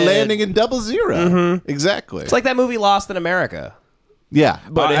ball by did. landing in 00. Exactly. It's like that movie Lost in America. Yeah,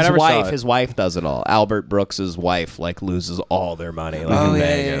 But I never saw it. his wife does it all. Albert Brooks's wife like loses all their money like in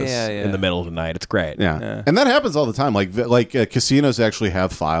Vegas in the middle of the night. It's great. Yeah. And that happens all the time. Like casinos actually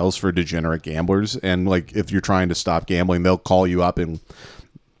have files for degenerate gamblers, and like if you're trying to stop gambling, they'll call you up and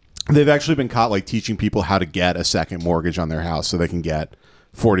they've actually been caught like teaching people how to get a second mortgage on their house so they can get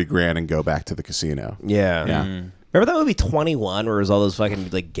 40 grand and go back to the casino. Yeah. Yeah. Remember that movie 21 where it was all those fucking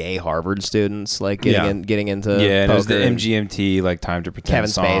like gay Harvard students like getting into and it was the poker? MGMT like Time to Pretend Kevin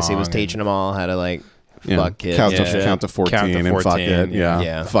Spacey song was teaching them all how to like Yeah. fuck kids. Count and to shit. count to 14 Count to and fuck 14, it. yeah.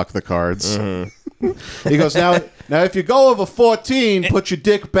 Yeah. Fuck the cards. He goes, now if you go over 14, put your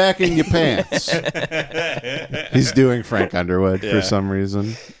dick back in your pants. He's doing Frank Underwood for some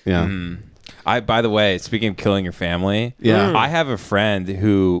reason. Yeah. By the way, speaking of killing your family, Yeah. I have a friend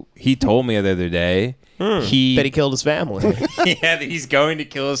who he told me the other day that he killed his family. yeah, that he's going to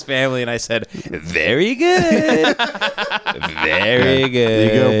kill his family, and I said, very good. Very good. There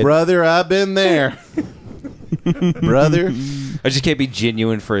you go, brother, I've been there. Brother. I just can't be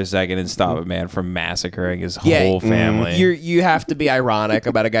genuine for a second and stop a man from massacring his Yeah. whole family. You have to be ironic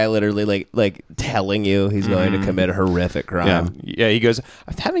about a guy literally like telling you he's going to commit a horrific crime. Yeah, he goes,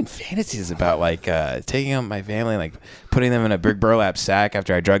 I'm having fantasies about like taking out my family and like putting them in a big burlap sack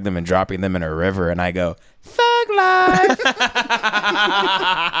after I drug them and dropping them in a river. And I go, thug life.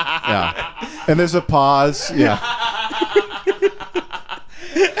 Yeah. And there's a pause. Yeah.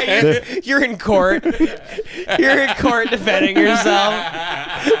 You're in court. You're in court defending yourself.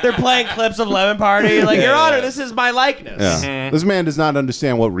 They're playing clips of Lemon Party. You're like, Your Honor, this is my likeness. Yeah. This man does not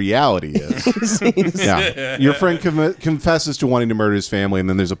understand what reality is. Yeah. Your friend confesses to wanting to murder his family, and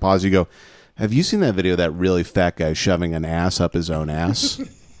then there's a pause. You go, have you seen that video of that really fat guy shoving an ass up his own ass?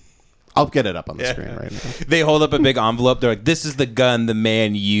 I'll get it up on the screen right now. They hold up a big envelope. They're like, this is the gun the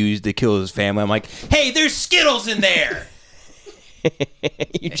man used to kill his family. I'm like, hey, there's Skittles in there.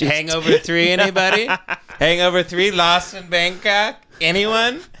 Hangover 3, anybody? Hangover 3, Lost in Bangkok?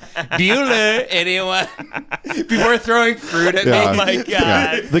 Anyone? Bueller, anyone? People are throwing fruit at me. Yeah. Oh my God.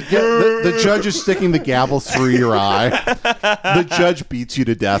 Yeah. The judge is sticking the gavel through your eye. The judge beats you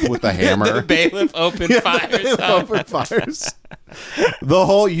to death with a hammer. The bailiff opened fires. Open fires. The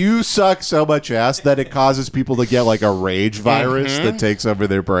whole you suck so much ass that it causes people to get like a rage virus that takes over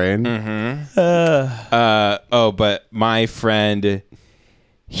their brain. But my friend,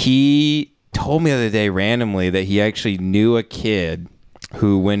 he told me the other day randomly that he actually knew a kid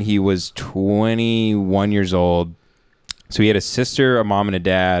who, when he was 21 years old, so he had a sister, a mom, and a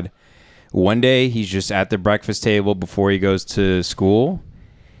dad. One day he's just at the breakfast table before he goes to school,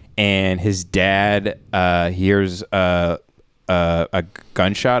 and his dad hears a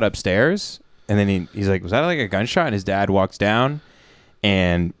gunshot upstairs, and then he's like, was that like a gunshot? And his dad walks down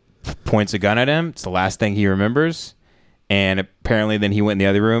and points a gun at him. It's the last thing he remembers. And apparently then he went in the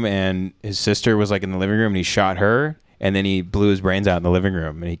other room, and his sister was like in the living room, and he shot her, and then he blew his brains out in the living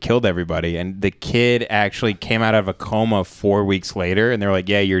room, and he killed everybody. And the kid actually came out of a coma 4 weeks later, and they're like,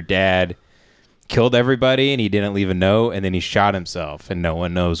 yeah, your dad killed everybody, and he didn't leave a note, and then he shot himself, and no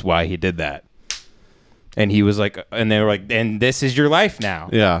one knows why he did that. And he was like, and they were like, and this is your life now.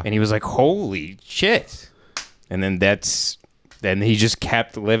 Yeah. And he was like, holy shit. And then he just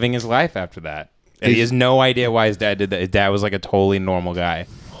kept living his life after that. And he has no idea why his dad did that. His dad was like a totally normal guy.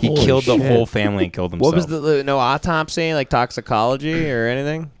 He killed the whole family and killed himself. What was no autopsy, like toxicology or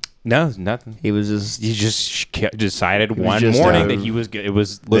anything? No, nothing. He was just He just decided one just, morning that he was good. It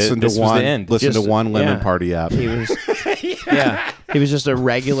was Listen this to was one. the end. Listen Just- to one Lemon yeah. Party app. he was he was just a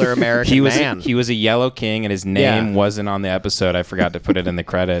regular American man. He was a yellow king, and his name wasn't on the episode. I forgot to put it in the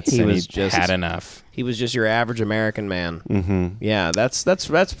credits. He and was he just- had enough. He was just your average American man. Mm-hmm. Yeah, that's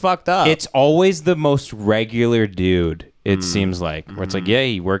fucked up. It's always the most regular dude. It seems like where it's like, yeah,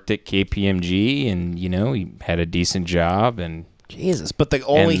 he worked at KPMG, and he had a decent job, and Jesus, but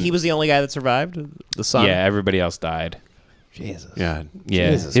And- he was the only guy that survived. The son. yeah, everybody else died. Jesus. Yeah.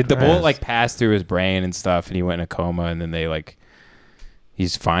 Yeah, Jesus the bullet Christ. passed through his brain and stuff, and he went in a coma, and then they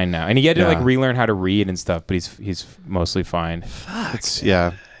he's fine now, and he had to relearn how to read and stuff, but he's mostly fine.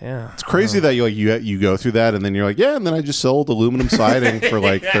 Yeah. Yeah. It's crazy that you go through that, and then you're like, yeah, and then I just sold aluminum siding for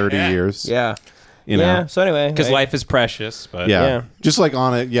like 30 years. Yeah. You know? Yeah. So anyway, Because life is precious, but Yeah. Yeah. Just like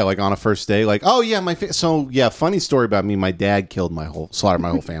on a first day, like, oh yeah, funny story about me. My dad slaughtered my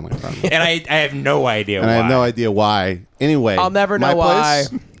whole family in front of me. and I have no idea And why. I have no idea why. Anyway, I'll never my know why.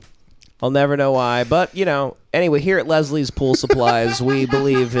 place- I'll never know why. But anyway, here at Leslie's Pool Supplies, we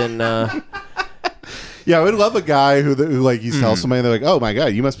believe in. Yeah, I would love a guy who like you tell somebody, they're like, oh my god,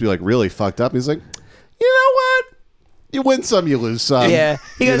 you must be like really fucked up. He's like, you know what? You win some, you lose some. Yeah,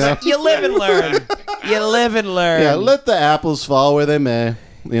 he You goes. know? You live and learn. You live and learn. Yeah, let the apples fall where they may.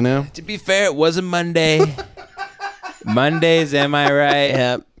 You know. To be fair, it was a Monday. Mondays, am I right?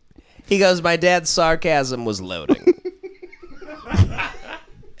 Yeah. He goes. My dad's sarcasm was loading.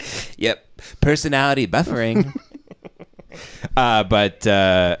 Yep. Personality buffering. But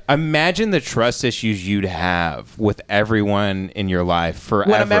imagine the trust issues you'd have with everyone in your life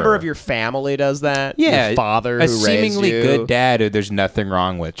forever. When a member of your family does that, yeah, your father a who seemingly raised you. good dad who there's nothing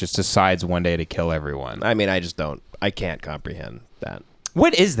wrong with, just decides one day to kill everyone. I mean, I can't comprehend that.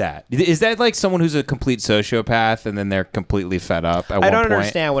 What is that? Is that like someone who's a complete sociopath and then they're completely fed up at one point? I don't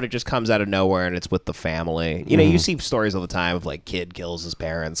understand when it just comes out of nowhere and it's with the family. You know, you see stories all the time of like kid kills his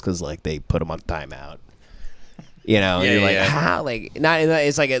parents because like they put him on timeout. You know, and you're like, how? Like, not.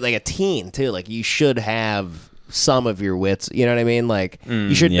 It's like a teen too. Like, you should have some of your wits. You know what I mean? Like,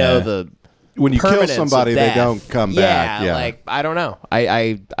 you should know the. When you kill permanence somebody, of they death. don't come back. Yeah, like I don't know.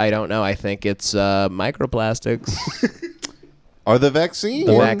 I don't know. I think it's microplastics. Or the vaccine.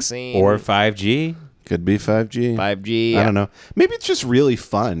 The vaccine. Or 5G. Could be 5G. 5G. I don't know. Maybe it's just really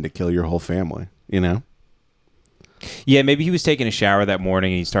fun to kill your whole family, you know? Yeah, maybe he was taking a shower that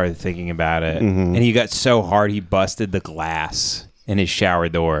morning and he started thinking about it. And he got so hard he busted the glass in his shower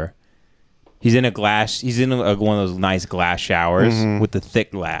door. He's in one of those nice glass showers with the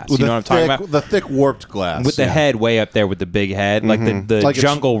thick glass. With you know what I'm talking about? The thick warped glass. With the head way up there with the big head, like the Like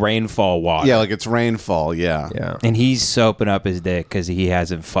jungle rainfall water. Yeah, like it's rainfall, yeah. And he's soaping up his dick because he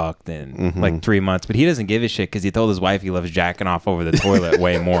hasn't fucked in like 3 months. But he doesn't give a shit because he told his wife he loves jacking off over the toilet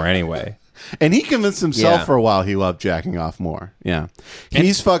way more anyway. And he convinced himself Yeah. for a while he loved jacking off more. Yeah.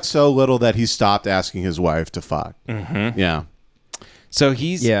 He's fucked so little that he stopped asking his wife to fuck. Yeah. So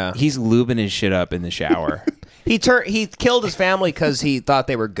he's Yeah. lubing his shit up in the shower. He killed his family because he thought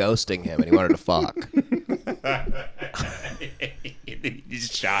they were ghosting him and he wanted to fuck. He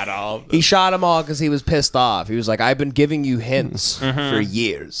just shot all. He shot them all because he was pissed off. He was like, "I've been giving you hints for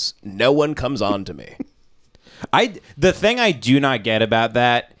years. No one comes on to me." The thing I do not get about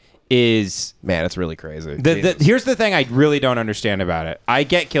that is Man, it's really crazy. here's the thing I really don't understand about it. I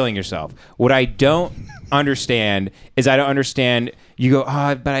get killing yourself. What I don't understand is I don't understand. You go,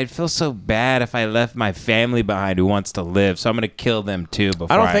 but I'd feel so bad if I left my family behind who wants to live, so I'm going to kill them too.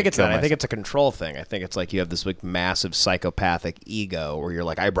 Before I don't think it's kill that. I think myself. it's a control thing. I think it's like you have this like massive psychopathic ego where you're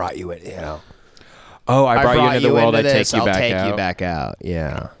like, "I brought you in, you know. I brought you into the world. I take this, you I'll back take out. you back out."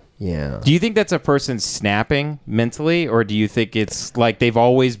 Yeah. Yeah. Do you think that's a person snapping mentally, or do you think it's like they've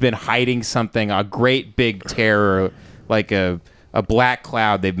always been hiding something, a great big terror, like a black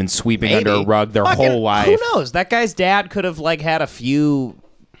cloud they've been sweeping under a rug their whole life? Who knows? That guy's dad could have like had a few,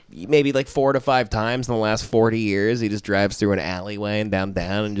 maybe like 4 to 5 times in the last 40 years. He just drives through an alleyway and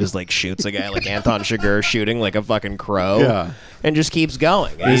downtown and just like shoots a guy like Anton Chigurh shooting like a fucking crow. Yeah. And just keeps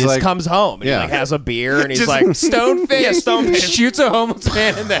going. And he He's just like- comes home and yeah. he like has a beer and he's Just like stone face. Yeah, stone face. Shoots a homeless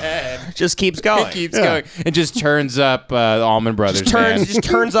man in the head. just keeps going. Keeps going and just turns up the Allman Brothers. Band. just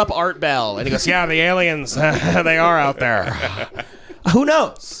turns up Art Bell and he goes, "Yeah, the aliens, they are out there." Who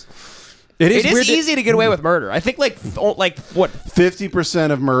knows? It is weird easy to get away with murder. I think like what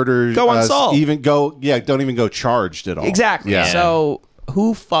 50% of murders Go unsolved. don't even go charged at all. exactly. Yeah. So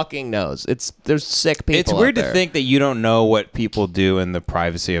who fucking knows? There's sick people. It's weird out to there. think that you don't know what people do in the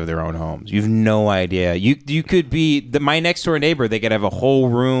privacy of their own homes. You've no idea. You could be my next door neighbor. They could have a whole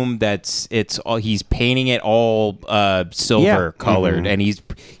room he's painting it all silver colored, and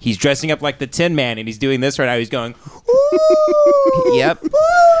he's dressing up like the Tin Man, and he's doing this right now. He's going, Yep.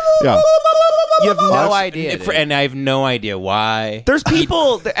 Yeah. You have no idea. dude. and I have no idea why. There's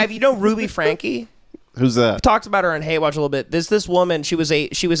people. Have you know Ruby Franke? Who's that? Talked about her on Hey Watch a little bit. There's this woman. She was a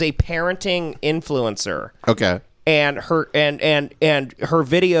parenting influencer. Okay. And her her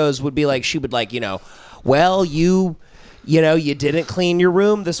videos would be like, she would like, well, you didn't clean your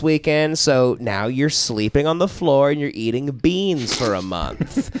room this weekend, so now you're sleeping on the floor and you're eating beans for a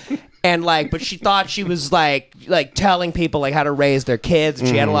month. And but she thought she was like telling people like how to raise their kids. And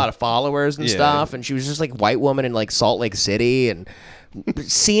she had a lot of followers and stuff. And she was just like white woman in like Salt Lake City and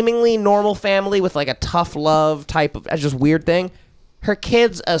seemingly normal family with like a tough love type of just weird thing. Her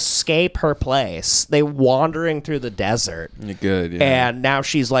kids escape her place. They wandering through the desert. Good. Yeah. And now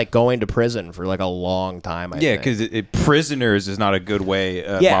she's like going to prison for like a long time. I think. because prisoners is not a good way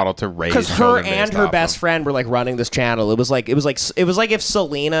model to raise. Because her children and based her off best of. friend were like running this channel. It was like if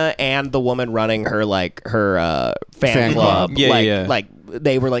Selena and the woman running her fan club, like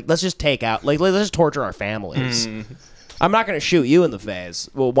they were like, let's just take out, like let's just torture our families. I'm not going to shoot you in the face.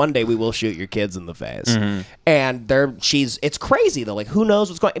 Well, one day we will shoot your kids in the face. And it's crazy though. Like, who knows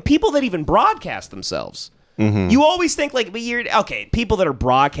what's going on? People that even broadcast themselves. You always think like, people that are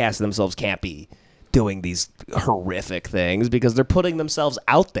broadcasting themselves can't be doing these horrific things because they're putting themselves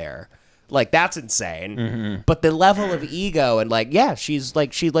out there. Like, that's insane. But the level of ego and like, yeah, she's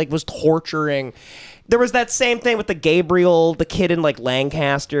like, she like was torturing. There was that same thing with the kid in like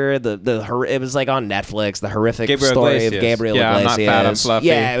Lancaster. It was like on Netflix. The horrific story of Gabriel Iglesias. I'm not fat, I'm fluffy.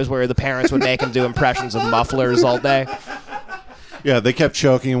 Yeah, it was where the parents would make him do impressions of mufflers all day. Yeah, they kept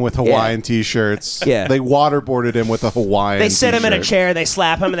choking him with Hawaiian T-shirts. Yeah. They waterboarded him with a Hawaiian They sit him in a T-shirt. chair, they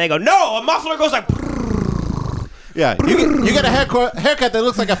slap him, and they go, "No, a muffler goes like." Yeah, you get a haircut that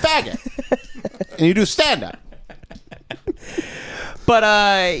looks like a faggot, and you do stand up. But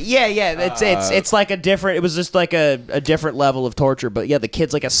it's like a different. It was just like a different level of torture. But yeah, the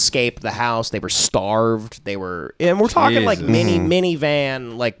kids like escaped the house. They were starved. They were, and we're talking like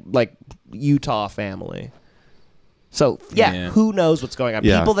minivan, like Utah family. So yeah, who knows what's going on?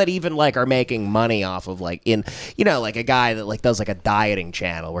 Yeah. People that even like are making money off of like like a guy that like does like a dieting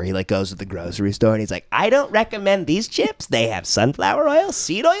channel where he like goes to the grocery store and he's like, I don't recommend these chips. They have sunflower oil.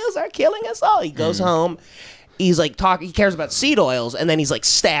 Seed oils are killing us all. He goes home. He's like he cares about seed oils, and then he's like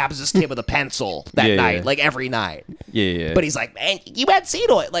stabs this kid with a pencil that night, like every night. Yeah. But he's like, man, you had seed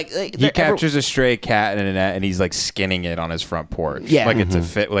oil. Like He captures a stray cat in a net, and he's like skinning it on his front porch. Yeah. Like it's a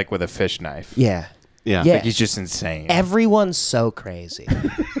fit, like with a fish knife. Yeah. Yeah. Like he's just insane. Everyone's so crazy.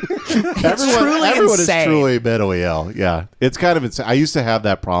 Everyone is insane. truly mentally ill. Yeah, it's kind of insane. I used to have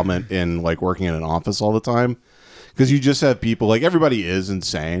that problem in like working in an office all the time because you just have people like everybody is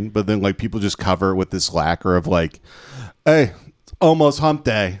insane, but then like people just cover it with this lacquer of like, hey, it's almost hump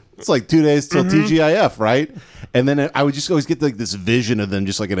day. It's like 2 days till TGIF, right? And then I would just always get like this vision of them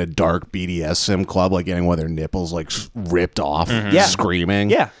just like in a dark BDSM club, like getting one of their nipples like ripped off, screaming.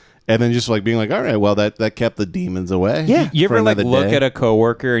 Yeah. And then just like being like, all right, well, that kept the demons away. Yeah. You for ever like another look day. at a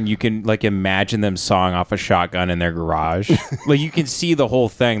coworker and you can like imagine them sawing off a shotgun in their garage? Like you can see the whole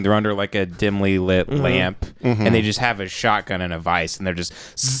thing. They're under like a dimly lit lamp, and they just have a shotgun and a vise, and they're just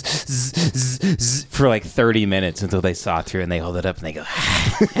for like 30 minutes until they saw through, and they hold it up and they go,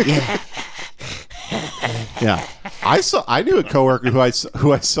 Yeah, I knew a coworker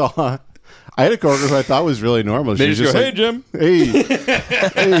who I saw. I had a coworker who I thought was really normal. She They was just just go, like, "Hey, Jim." Hey,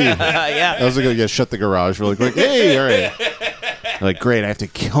 Yeah. I was like, yeah, shut the garage really quick. Hey, all right. Like, great, I have to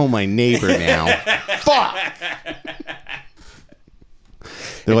kill my neighbor now. Fuck.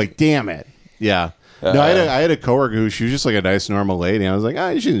 They're like, damn it. Yeah. No, I had a coworker who she was just like a nice normal lady. I was like,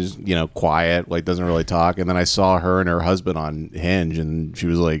 she's just quiet, like doesn't really talk. And then I saw her and her husband on Hinge, and she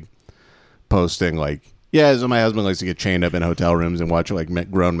was like posting like, yeah, so my husband likes to get chained up in hotel rooms and watch like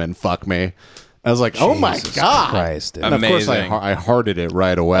grown men fuck me. I was like, oh my God. Christ, dude. And of course Amazing. I hearted it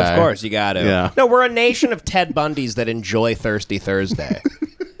right away. Of course, you got to. Yeah. No, we're a nation of Ted Bundys that enjoy Thirsty Thursday.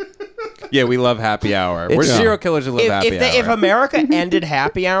 Yeah, we love happy hour. We're It's- serial killers who love happy if hour. America ended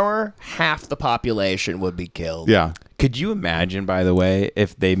happy hour, half the population would be killed. Yeah. Could you imagine, by the way,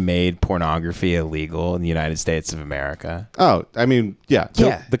 if they made pornography illegal in the United States of America? Oh, I mean, yeah.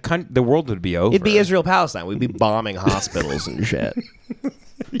 Yeah. The world would be over. It'd be Israel-Palestine. We'd be bombing hospitals and shit.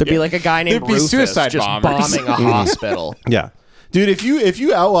 There'd be like a guy named There'd be Rufus suicide just bombers. bombing a hospital. Yeah. Dude, if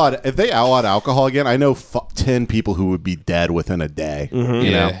they outlawed alcohol again, I know 10 people who would be dead within a day. You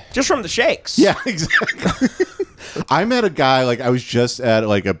know? Just from the shakes. Yeah, exactly. I met a guy, like I was just at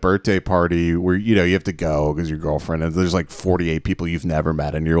like a birthday party where, you have to go because your girlfriend, and there's like 48 people you've never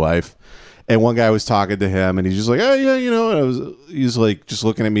met in your life. And one guy was talking to him and he's just like, oh yeah, and he's like just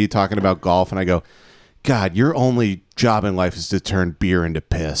looking at me talking about golf. And I go, God, your only job in life is to turn beer into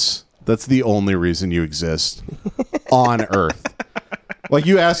piss. That's the only reason you exist on earth. Like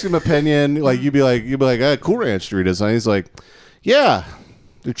you ask him opinion, like you'd be like, Cool Ranch Doritos. And he's like, yeah,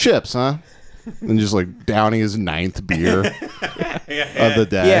 they're chips, huh? And just like downing his 9th beer of the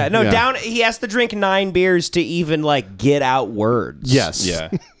day. Yeah, no, down. He has to drink 9 beers to even like get out words. Yes. Yeah.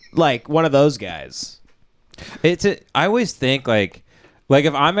 Like one of those guys. I always think like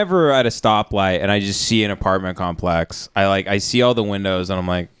if I'm ever at a stoplight and I just see an apartment complex, I see all the windows and I'm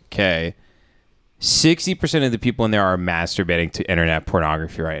like, okay, 60% of the people in there are masturbating to internet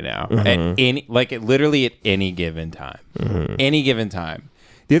pornography right now. Literally at any given time. Any given time.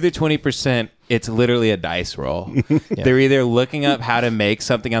 The other 20%, it's literally a dice roll. They're either looking up how to make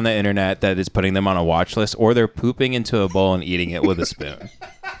something on the internet that is putting them on a watch list, or they're pooping into a bowl and eating it with a spoon.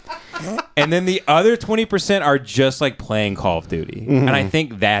 And then the other 20% are just like playing Call of Duty. And I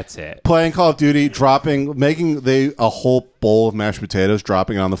think that's it. Playing Call of Duty, making a whole bowl of mashed potatoes,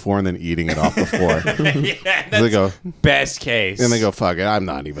 dropping it on the floor, and then eating it off the floor. Yeah, They go, best case. and they go, fuck it, I'm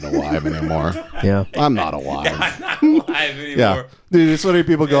not even alive anymore. Yeah. I'm not alive. I'm not alive anymore. Yeah, dude, it's literally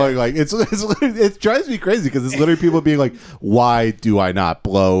people going like, it drives me crazy because it's literally people being like, why do I not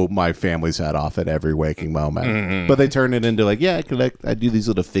blow my family's head off at every waking moment? But they turn it into like, yeah, I do these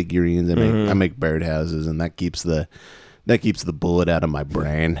little figurines, I make birdhouses, and that keeps the bullet out of my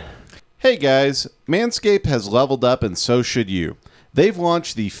brain. Hey guys, Manscaped has leveled up, and so should you. They've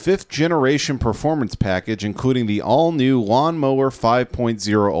launched the 5th generation performance package, including the all-new Lawnmower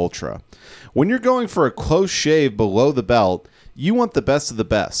 5.0 Ultra. When you're going for a close shave below the belt, you want the best of the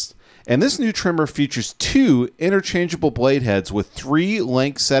best. And this new trimmer features 2 interchangeable blade heads with 3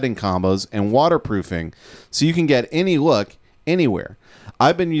 length setting combos and waterproofing, so you can get any look anywhere.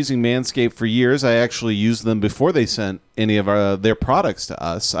 I've been using Manscaped for years. I actually used them before they sent any of their products to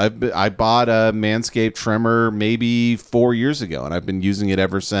us. I bought a Manscaped trimmer maybe 4 years ago, and I've been using it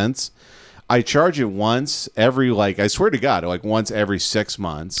ever since. I charge it once every, I swear to God, once every 6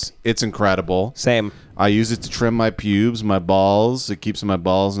 months. It's incredible. Same. I use it to trim my pubes, my balls. It keeps my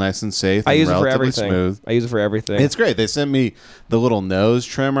balls nice and safe. I and use it for relatively everything. smooth. I use it for everything. It's great. They sent me the little nose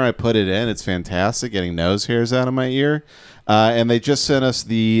trimmer. I put it in. It's fantastic, getting nose hairs out of my ear. And they just sent us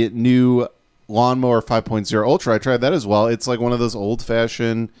the new Lawnmower 5.0 Ultra. I tried that as well. It's like one of those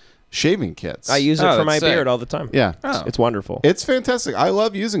old-fashioned shaving kits. I use it for that's my sick. beard all the time. Yeah. It's wonderful. It's fantastic. I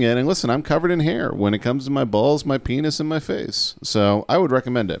love using it. And listen, I'm covered in hair when it comes to my balls, my penis, and my face. So I would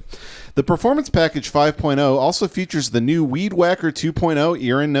recommend it. The Performance Package 5.0 also features the new Weed Whacker 2.0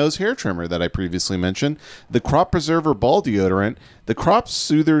 ear and nose hair trimmer that I previously mentioned, the Crop Preserver ball deodorant, the Crop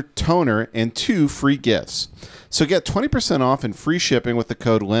Soother toner, and 2 free gifts. So get 20% off and free shipping with the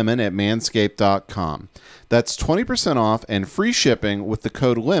code LEMON at manscaped.com. That's 20% off and free shipping with the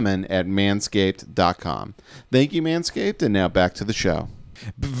code LEMON at manscaped.com. Thank you, Manscaped, and now back to the show.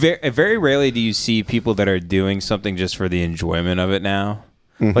 Very rarely do you see people that are doing something just for the enjoyment of it now.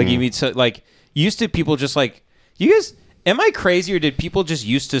 Like you meet used to people just you guys. Am I crazy, or did people just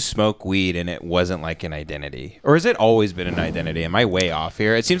used to smoke weed and it wasn't like an identity? Or has it always been an identity? Am I way off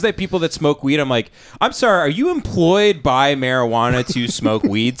here? It seems like people that smoke weed, I'm like, I'm sorry, are you employed by marijuana to smoke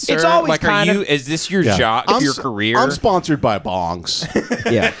weed, sir? It's always is this your job, your career? I'm sponsored by Bongs.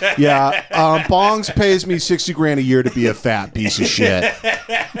 Yeah. Yeah, Bongs pays me $60,000 a year to be a fat piece of shit.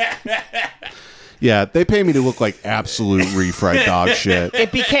 Yeah, they pay me to look like absolute refried dog shit.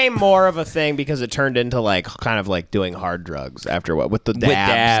 It became more of a thing because it turned into kind of doing hard drugs after with the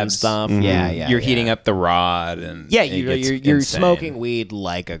dabs and stuff. Yeah. You're heating up the rod, and you're smoking weed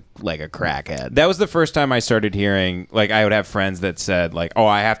like a crackhead. That was the first time I started hearing, I would have friends that said, oh,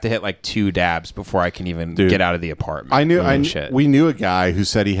 I have to hit 2 dabs before I can even get out of the apartment. We knew a guy who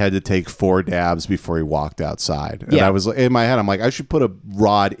said he had to take 4 dabs before he walked outside. And I was in my head, I'm like, I should put a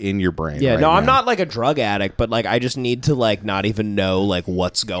rod in your brain. Yeah, right no, now. I'm not a drug addict, but I just need to not even know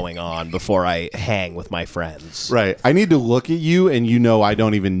what's going on before I hang with my friends. Right. I need to look at you and I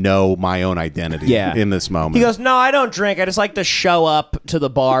don't even know my own identity in this moment. He goes, no, I don't drink. I just like to show up to the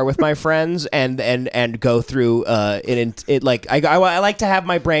bar with my friends and go through I like to have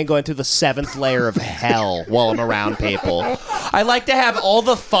my brain going through the 7th layer of hell while I'm around people. I like to have all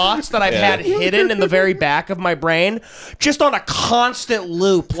the thoughts that I've had hidden in the very back of my brain just on a constant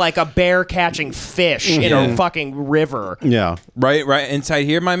loop like a bear catching fish in a fucking river. Yeah. Right inside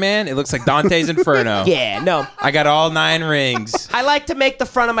here, my man, it looks like Dante's Inferno. Yeah, no. I got all 9 rings. I like to make the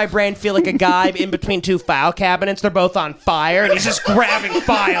front of my brain feel like a guy in between 2 file cabinets. They're both on fire, and he's just grabbing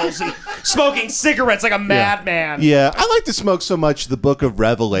files and smoking cigarettes like a madman. Yeah, I like to smoke so much the book of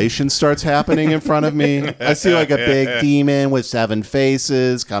Revelation starts happening in front of me. I see a big demon with 7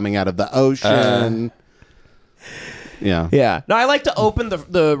 faces coming out of the ocean. Yeah. No, I like to open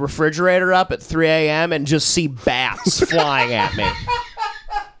the refrigerator up at 3 a.m. and just see bats flying at me.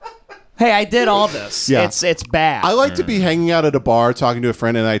 Hey, I did all this. Yeah. It's bad. I like to be hanging out at a bar talking to a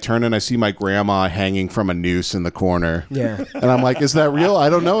friend, and I turn and I see my grandma hanging from a noose in the corner. Yeah. And I'm like, is that real?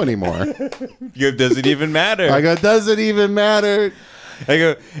 I don't know anymore. It doesn't even matter. I go, does it even matter? I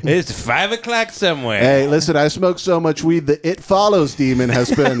go, it's 5 o'clock somewhere. Hey, listen, I smoke so much weed the It Follows demon has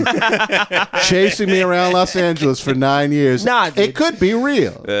been chasing me around Los Angeles for 9 years. Nah, dude. It could be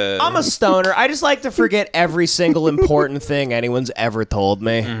real. I'm a stoner. I just like to forget every single important thing anyone's ever told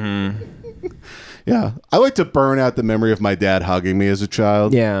me. Yeah. I like to burn out the memory of my dad hugging me as a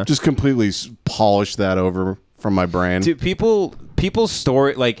child. Yeah. Just completely polish that over from my brain. Dude, people's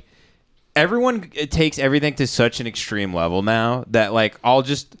story, everyone takes everything to such an extreme level now that I'll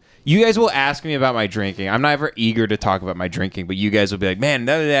just You guys will ask me about my drinking. I'm not ever eager to talk about my drinking, but you guys will be like, man,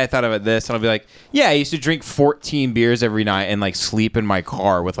 the other day I thought about this. And I'll be like, yeah, I used to drink 14 beers every night and like sleep in my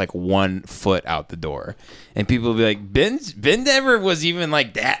car with like 1 foot out the door. And people will be like, Ben never was even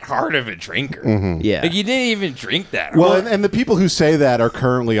like that hard of a drinker. Yeah. Like you didn't even drink that hard. Well, and the people who say that are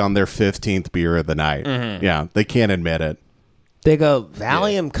currently on their 15th beer of the night. Yeah, they can't admit it. They go,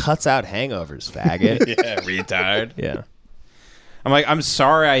 Valium cuts out hangovers, faggot. yeah, retard. Yeah. I'm like, I'm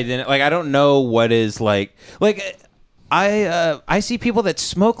sorry I didn't, like, I don't know what is like I see people that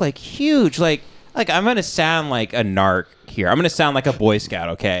smoke like huge, like I'm going to sound like a narc here. I'm going to sound like a Boy Scout,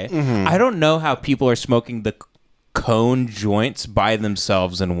 okay? I don't know how people are smoking the cone joints by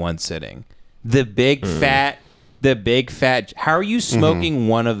themselves in one sitting. The big fat, how are you smoking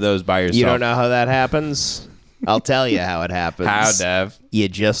one of those by yourself? You don't know how that happens? I'll tell you how it happens. How, Dev? You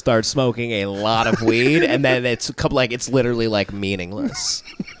just start smoking a lot of weed, and then it's literally like meaningless.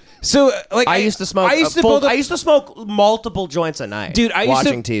 So, like, I used to smoke. I used to smoke multiple joints a night. Dude,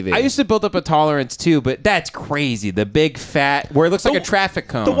 watching TV. I used to build up a tolerance too, but that's crazy. The big fat, where it looks like a traffic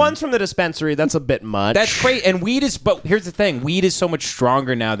cone. The ones from the dispensary, that's a bit much. That's great. And weed is, but here's the thing: weed is so much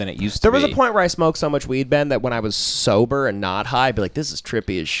stronger now than it used to. There was be. a point where I smoked so much weed, Ben, that when I was sober and not high, I'd be like, "This is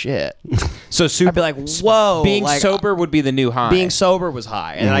trippy as shit." So I'd be like, "Whoa!" Being like, sober would be the new high. Being sober was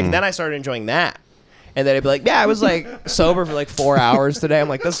high, and then I started enjoying that. And then I'd be like, "Yeah, I was like sober for like 4 hours today." I'm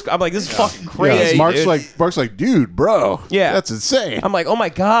like, "This is fucking crazy." Mark's dude. like, dude, bro. Yeah. That's insane. I'm like, "Oh my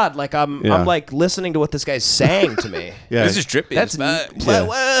god!" Like I'm like listening to what this guy's saying to me. Yeah. This is trippy. That's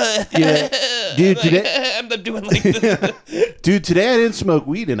Dude, today, I'm doing like this. dude, today I didn't smoke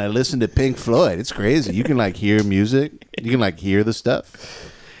weed and I listened to Pink Floyd. It's crazy. You can like hear music. You can like hear the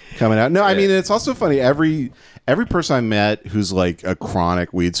stuff coming out. No, I mean, it's also funny. Every person I met who's like a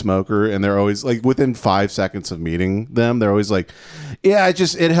chronic weed smoker, and they're always like within 5 seconds of meeting them, they're always like, yeah,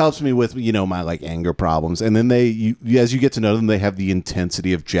 it helps me with, my like anger problems. And then as you get to know them, they have the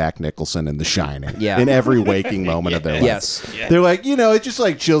intensity of Jack Nicholson in The Shining in every waking moment of their life. Yes. Yeah. They're like, it just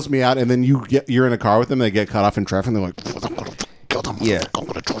like chills me out. And then you're in a car with them, they get cut off in traffic, and they're like, I'm gonna kill them. Yeah. I'm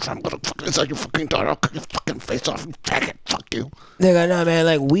gonna torture them. I'm gonna fucking inside your fucking daughter. I'll cut your fucking face off and faggot. Fuck you. They go, no, man,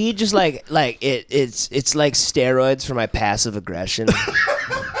 like weed just like it's like steroids for my passive aggression.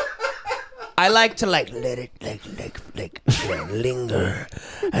 I like to like let it like linger.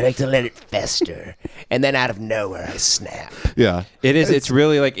 I like to let it fester, and then out of nowhere I snap. Yeah, it is. It's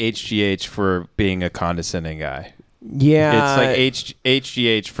really like HGH for being a condescending guy. Yeah, it's like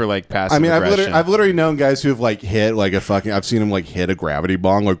HGH for like passive aggression. aggression. I've literally known guys who have like hit like a fucking. I've seen him like hit a gravity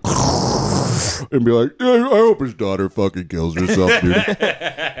bong like. And be like, yeah, I hope his daughter fucking kills herself, dude.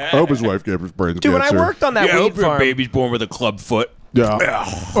 I hope his wife gave his brain cancer. Dude, when I worked on that weed farm, baby's born with a club foot. Yeah. I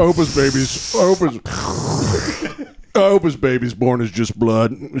hope his baby's born as just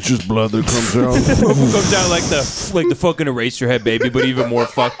blood. It's just blood that comes out. Comes out like the fucking Eraserhead baby, but even more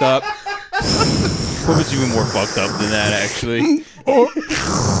fucked up. What was even more fucked up than that, actually?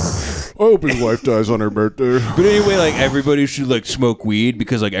 I hope his wife dies on her birthday. But anyway, like everybody should like smoke weed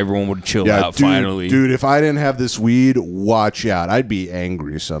because like everyone would chill out finally. Dude, if I didn't have this weed, watch out. I'd be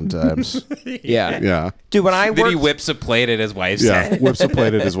angry sometimes. Yeah. Dude, when I worked... Then he whips a plate at his wife's head. Whips a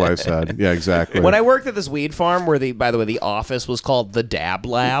plate at his wife's head. Yeah, exactly. When I worked at this weed farm, where by the way, the office was called the Dab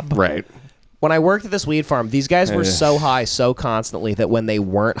Lab. Right. When I worked at this weed farm, these guys were so high so constantly that when they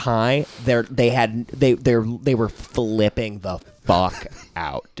weren't high, they were flipping the fuck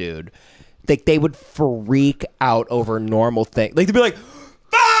out, dude. They would freak out over normal things. Like they'd be like,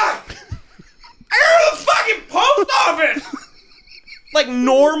 "Fuck! I go to the fucking post office!" Like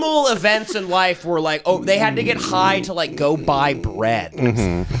normal events in life were like, oh, they had to get high to like go buy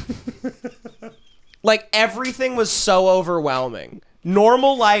bread. Like everything was so overwhelming.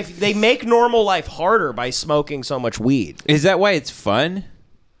 Normal life, they make normal life harder by smoking so much weed. Is that why it's fun?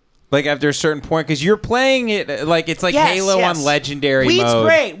 Like after a certain point, because you're playing it like it's like Halo on Legendary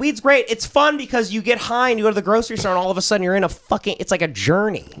mode. Weed's great. It's fun because you get high and you go to the grocery store and all of a sudden you're in it's like a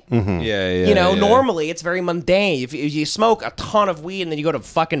journey. Yeah. Normally it's very mundane. If you smoke a ton of weed and then you go to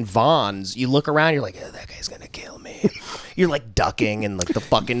fucking Vaughn's, you look around, you're like, oh, that guy's gonna kill me. You're like ducking in like the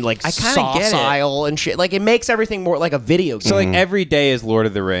fucking like sauce aisle and shit. Like it makes everything more like a video game. So like every day is Lord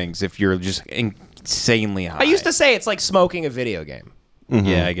of the Rings if you're just insanely high. I used to say it's like smoking a video game.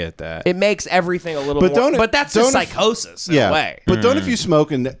 Yeah, I get that. It makes everything a little more... But that's just psychosis in a way. But don't if you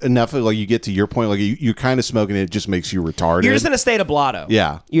smoke enough, like you get to your point, like you're kind of smoking it just makes you retarded. You're just in a state of blotto.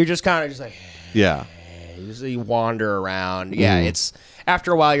 Yeah. You're just kind of just like... Yeah. you wander around. Yeah, it's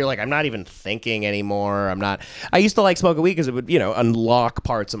after a while you're like, I'm not even thinking anymore. I used to like smoking weed because it would, unlock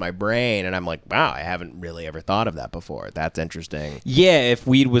parts of my brain, and I'm like, wow, I haven't really ever thought of that before. That's interesting. Yeah, if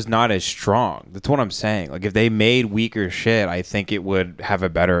weed was not as strong. That's what I'm saying. Like, if they made weaker shit, I think it would have a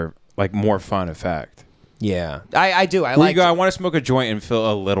better, like, more fun effect. Yeah, I do. I Where you go, I want to smoke a joint and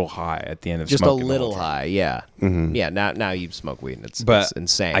feel a little high at the end of just a smoking the little whole high. Yeah, yeah. Now you smoke weed, and it's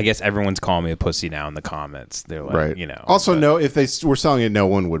insane. I guess everyone's calling me a pussy now in the comments. They're like, Right. Also, no, if they were selling it, no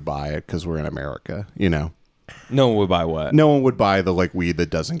one would buy it because we're in America. No one would buy what? No one would buy the like weed that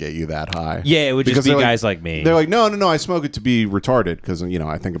doesn't get you that high. Yeah, it would just be guys like me. They're like, no, I smoke it to be retarded because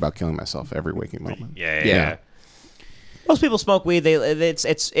I think about killing myself every waking moment. Yeah. Most people smoke weed.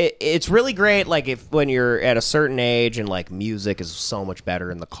 It's really great. Like when you're at a certain age and like music is so much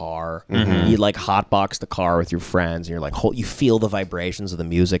better in the car. You like hotbox the car with your friends, and you're like, you feel the vibrations of the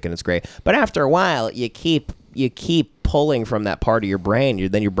music, and it's great. But after a while, you keep pulling from that part of your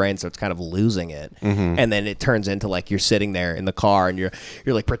brain. Then your brain starts kind of losing it, and then it turns into like you're sitting there in the car and you're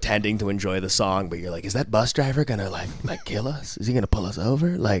like pretending to enjoy the song, but you're like, is that bus driver gonna like kill us? Is he gonna pull us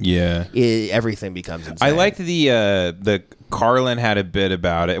over? Like, everything becomes insane. I liked the Carlin had a bit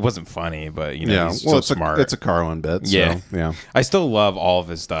about it. It wasn't funny, but he's so smart. It's a Carlin bit. So, yeah. I still love all of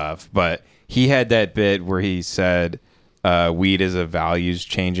his stuff, but he had that bit where he said weed is a values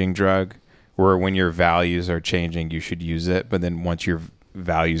changing drug, where when your values are changing, you should use it. But then once your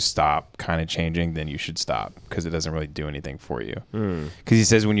values stop kind of changing, then you should stop because it doesn't really do anything for you. Because he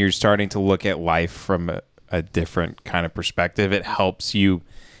says when you're starting to look at life from a different kind of perspective, it helps you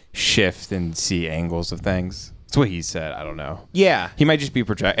shift and see angles of things. That's what he said. I don't know. Yeah. He might just be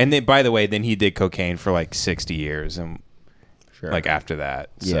project. And then, by the way, then he did cocaine for like 60 years. And like after that.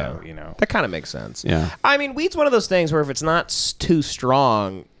 So, That kind of makes sense. Yeah. I mean, weed's one of those things where if it's not too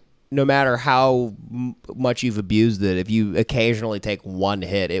strong, no matter how much you've abused it, if you occasionally take one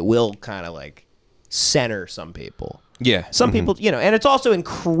hit, it will kind of like center some people. Yeah. Some people, and it's also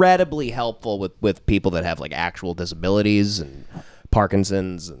incredibly helpful with people that have like actual disabilities and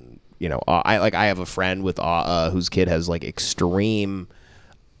Parkinson's and, I have a friend with whose kid has like extreme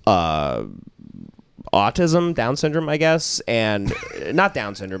autism, Down syndrome, I guess, and not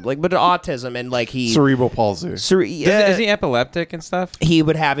Down syndrome, but autism, and like cerebral palsy. Is he epileptic and stuff? He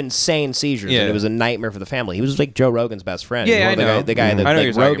would have insane seizures, and it was a nightmare for the family. He was like Joe Rogan's best friend. Yeah, I know. The guy that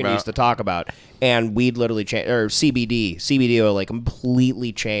like, Rogan used to talk about, and we'd literally change, or CBD will like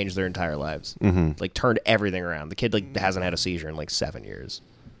completely change their entire lives, like turned everything around. The kid like hasn't had a seizure in like 7 years.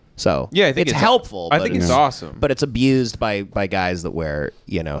 So yeah, I think it's helpful. I think it's awesome, but it's abused by guys that wear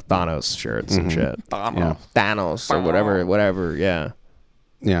Thanos shirts and shit. Thanos or whatever. Yeah.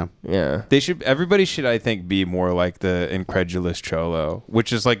 Everybody should, I think, be more like the incredulous cholo,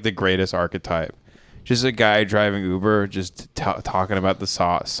 which is like the greatest archetype. Just a guy driving Uber, just talking about the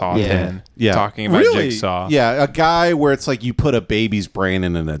saw tin, talking about jigsaw. Yeah, a guy where it's like you put a baby's brain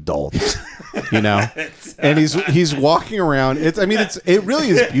in an adult, and he's walking around. It really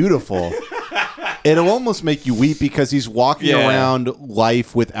is beautiful. It'll almost make you weep because he's walking around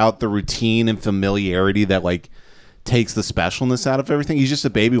life without the routine and familiarity that like takes the specialness out of everything. He's just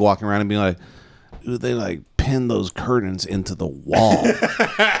a baby walking around and being like, "Dude, they like pin those curtains into the wall."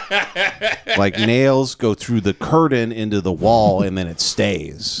 Like nails go through the curtain into the wall and then it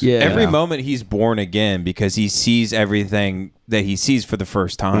stays. Yeah. Every moment he's born again because he sees everything that he sees for the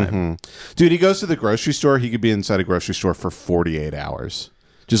first time. Dude, he goes to the grocery store. He could be inside a grocery store for 48 hours.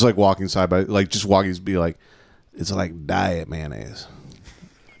 Just like walking side by, like just walking, be like, it's like diet mayonnaise.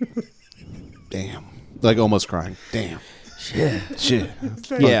 Damn. Like almost crying. Damn. Shit.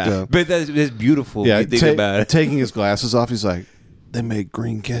 Yeah. But that's beautiful. Yeah, if you think about it. Taking his glasses off, he's like, they make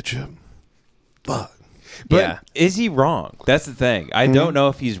green ketchup. Fuck. But is he wrong? That's the thing. I don't know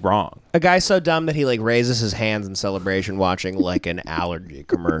if he's wrong. A guy so dumb that he like raises his hands in celebration watching like an allergy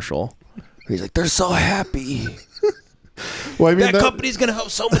commercial. He's like, they're so happy. Well, I mean, That company's gonna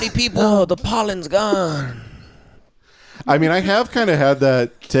help so many people. Oh, the pollen's gone. I mean, I have kind of had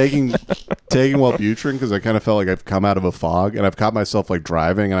that taking Wellbutrin because I kind of felt like I've come out of a fog and I've caught myself like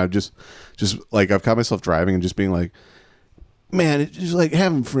driving and I've just like I've caught myself driving and just being like, man, it's just like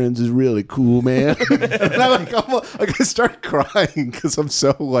having friends is really cool, man. And I start crying because I'm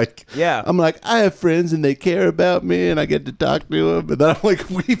so like, I'm like, I have friends and they care about me and I get to talk to them. And then I'm like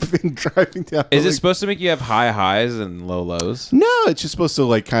weeping driving down. Is it supposed to make you have high highs and low lows? No, it's just supposed to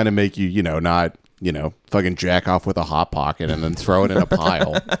like kind of make you, not, fucking jack off with a hot pocket and then throw it in a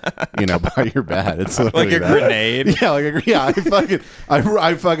pile, by your bed. It's like a grenade. Yeah, I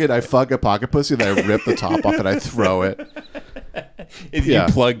fuck a pocket pussy, then I rip the top off and I throw it. If you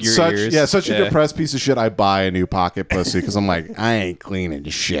plug your ears. Yeah, such a depressed piece of shit. I buy a new pocket pussy because I'm like, I ain't cleaning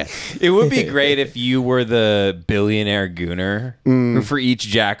shit. It would be great if you were the billionaire gooner who for each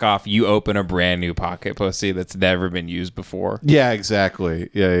jack off you open a brand new pocket pussy that's never been used before. Yeah, exactly.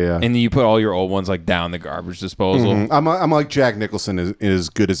 Yeah. And then you put all your old ones like down the garbage disposal. I'm like Jack Nicholson is as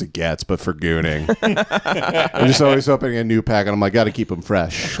good as it gets, but for gooning. I'm just always opening a new pack, and I'm like, got to keep them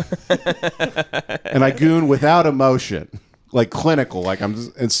fresh. And I goon without emotion, like clinical, like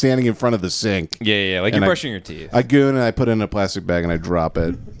I'm standing in front of the sink. Yeah, like you're brushing your teeth. I goon and I put it in a plastic bag and I drop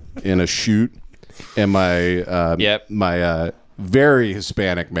it in a chute, and my my very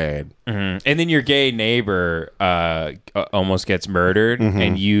Hispanic maid. And then your gay neighbor almost gets murdered,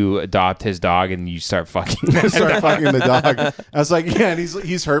 and you adopt his dog and you start fucking. Start fucking the dog. I was like, yeah, and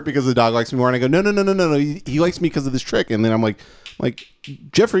he's hurt because the dog likes me more. And I go, no. He likes me because of this trick. And then I'm like,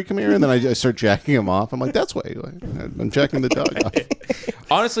 Jeffrey, come here. And then I start jacking him off. I'm like, that's why I'm jacking the dog off.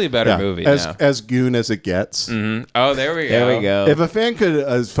 Honestly, a better movie. As goon as it gets. Oh, there we go. There we go. If a fan could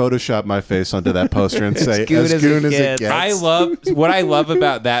Photoshop my face onto that poster and say, as goon as it gets. What I love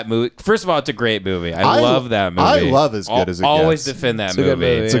about that movie. First of all, it's a great movie. I love that movie. I love As Good As It Gets. Always defend that movie.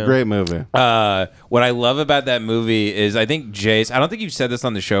 It's a great movie. What I love about that movie is I think Jace, I don't think you've said this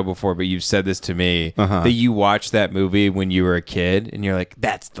on the show before, but you've said this to me, that you watched that movie when you were a kid and you're like,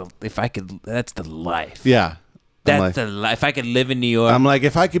 that's the life. Yeah. That's the life. If I could live in New York. I'm like,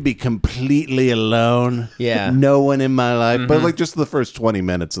 if I could be completely alone, no one in my life, but like just the first 20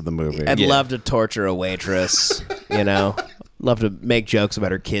 minutes of the movie. I'd love to torture a waitress, love to make jokes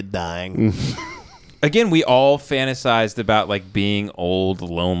about her kid dying. Again, we all fantasized about like being old,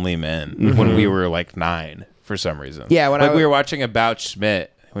 lonely men when we were like 9 for some reason. Yeah, when we were watching About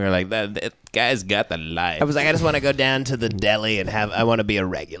Schmidt, we were like, that guy's got the life. I was like, I just want to go down to the deli and I want to be a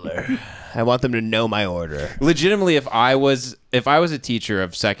regular. I want them to know my order. Legitimately, if I was a teacher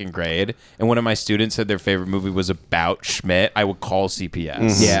of 2nd grade and one of my students said their favorite movie was About Schmidt, I would call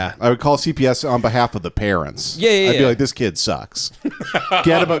CPS. Yeah, I would call CPS on behalf of the parents. Yeah. I'd be like, this kid sucks.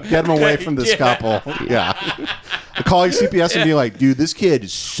 Get him away from this couple. Yeah. I'm calling CPS and be like, dude, this kid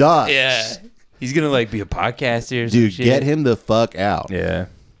sucks. Yeah. He's gonna like be a podcaster. Or dude, some shit. get him the fuck out. Yeah.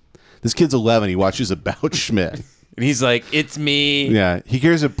 This kid's 11. He watches About Schmidt. And he's like, it's me. Yeah, he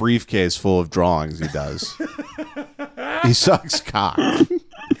carries a briefcase full of drawings. He does. He sucks cock.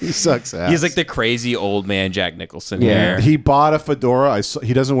 He sucks ass. He's like the crazy old man Jack Nicholson here. He bought a fedora.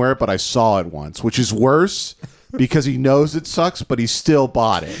 He doesn't wear it, but I saw it once, which is worse because he knows it sucks, but he still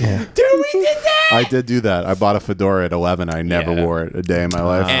bought it. Yeah. Dude, we did that. I did do that. I bought a fedora at 11. I never wore it a day in my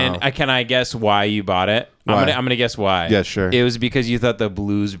life. And can I guess why you bought it? Why? I'm gonna guess why. Yeah, sure. It was because you thought the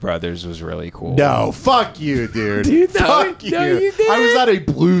Blues Brothers was really cool. No, fuck you, dude. Fuck you. No, you didn't. I was not a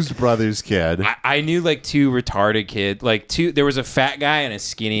Blues Brothers kid. I knew like 2 retarded kids. There was a fat guy and a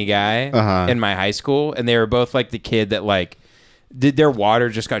skinny guy in my high school, and they were both like the kid that like their water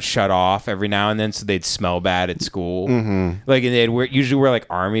just got shut off every now and then, so they'd smell bad at school. Like, and they'd usually wear like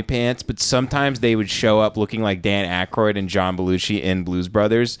army pants, but sometimes they would show up looking like Dan Aykroyd and John Belushi in Blues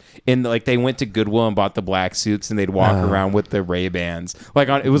Brothers. And like they went to Goodwill and bought the black suits, and they'd walk around with the Ray-Bans. Like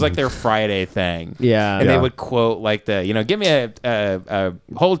it was like their Friday thing. Yeah, and they would quote like give me a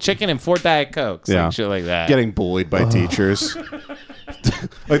whole chicken and 4 Diet Cokes, like shit like that. Getting bullied by teachers.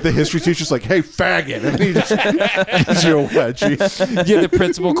 Like the history teacher's like, hey, faggot. And he just gives you a wedgie. Yeah, the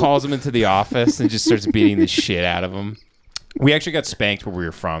principal calls him into the office and just starts beating the shit out of him. We actually got spanked where we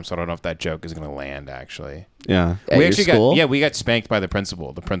were from, so I don't know if that joke is going to land, actually. Yeah. We actually got spanked by the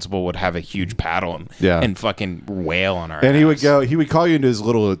principal. The principal would have a huge paddle and fucking wail on our And ass. he would call you into his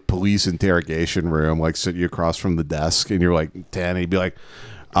little police interrogation room, like sit you across from the desk, and you're like 10, and he'd be like,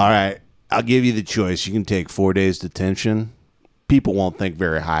 all right, I'll give you the choice. You can take 4 days detention. People won't think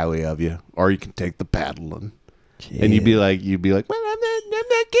very highly of you, or you can take the paddling. Yeah. And you'd be like, well, I'm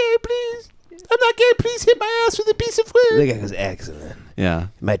not gay, please. I'm not gay, please hit my ass with a piece of wood. The guy goes, excellent. Yeah.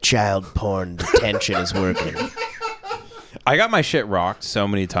 My child porn detention is working. I got my shit rocked so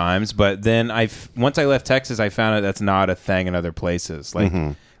many times, but then once I left Texas, I found out that's not a thing in other places. Like,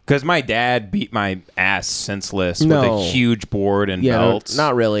 because my dad beat my ass senseless with a huge board and belts. No,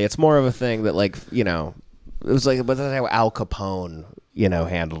 not really. It's more of a thing that, like, it was like, but that's how Al Capone,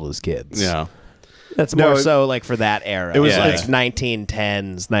 handled his kids. Yeah. That's more so like for that era. It was like like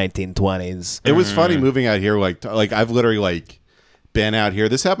 1910s, 1920s. It was funny moving out here. Like I've literally like been out here.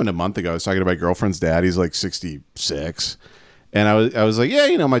 This happened a month ago. I was talking to my girlfriend's dad. He's like 66. And I was like,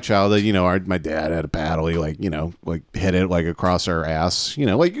 yeah, my child, my dad had a paddle. He like hit it like across our ass.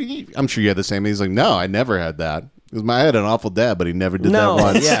 Like I'm sure you had the same thing. He's like, no, I never had that. Because I had an awful dad, but he never did that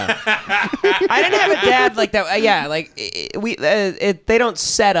once. Yeah. I didn't have a dad like that. Yeah, like they don't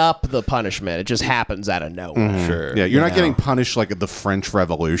set up the punishment. It just happens out of nowhere. Sure. Yeah, you're not getting punished like at the French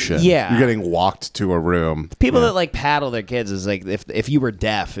Revolution. Yeah. You're getting walked to a room. People that like paddle their kids is like if you were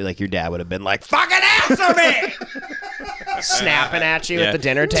deaf, like your dad would have been like, "Fucking answer me!" Snapping at you at the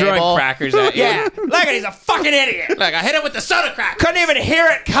dinner table, throwing crackers at you. Yeah, look at he's a fucking idiot. Like, I hit him with the soda crack. Couldn't even hear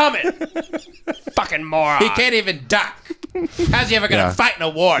it coming. Fucking moron. He can't even duck. How's he ever going to fight in a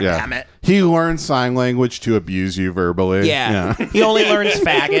war, damn it? He learned sign language to abuse you verbally. Yeah. He only learns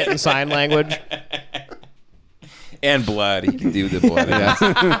faggot and sign language. And blood. He can do the blood.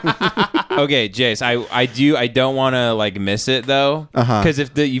 Okay, Jace, I don't want to like miss it though, because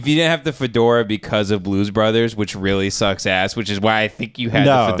if you didn't have the fedora because of Blues Brothers, which really sucks ass, which is why I think you had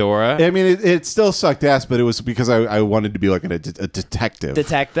the fedora. I mean, it still sucked ass, but it was because I wanted to be like a detective.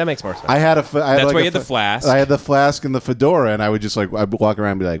 That makes more sense. I had That's like why you had the flask. I had the flask and the fedora, and I would just like I'd walk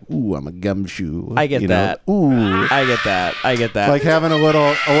around and be like, "Ooh, I'm a gumshoe." I get that. Ooh, I get that. like having a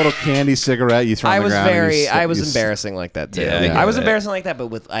little candy cigarette you throw on the ground. I was embarrassing like that too. Yeah, I was embarrassing like that, but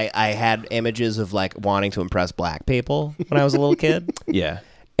with I had images of like wanting to impress black people when I was a little kid. Yeah.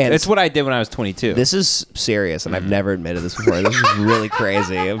 And That's what I did when I was 22. This is serious, and I've never admitted this before. This is really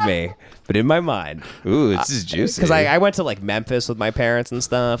crazy of me, but in my mind, Ooh, this is juicy. because I went to like Memphis with my parents and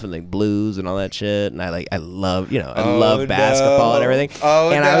stuff, and like blues and all that shit, and I love basketball and everything.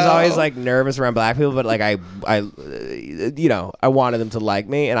 And I was always like nervous around black people, but like I wanted them to like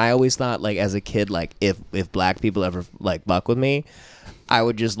me, and I always thought like as a kid, like if black people ever like fuck with me, I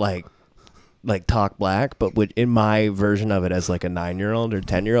would just like talk black, but would in my version of it as like a 9-year-old or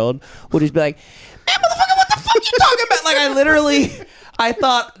 10-year-old would just be like, "Man, motherfucker, what the fuck you talking about?" Like I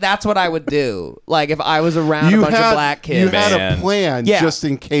thought that's what I would do. Like if I was around a bunch of black kids. You had a plan just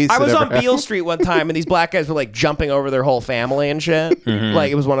in case. I was on Beale Street one time, and these black guys were like jumping over their whole family and shit.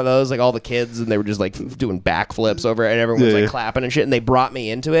 Like it was one of those, like all the kids, and they were just like doing backflips over it, and everyone was like clapping and shit. And they brought me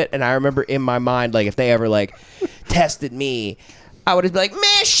into it, and I remember in my mind, like if they ever like tested me, I would just be like,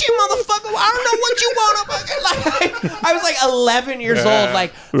 "Man, shit, motherfucker, I don't know what you want." Like, I was like 11 years old,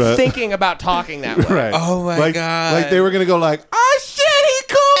 like thinking about talking that way. Right. Oh my God. Like they were gonna go like, "Oh shit,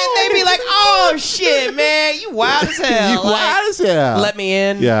 he cool," And they'd be like, "Oh shit, man, you wild as hell. "You wild as hell." Let me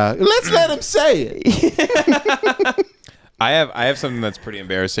in." Yeah, let's let him say it. I have something that's pretty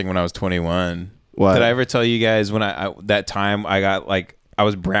embarrassing when I was 21. What? Did I ever tell you guys when I that time I got like I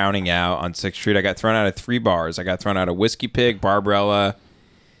was browning out on 6th Street. I got thrown out of 3 bars. I got thrown out of Whiskey Pig, Barbarella,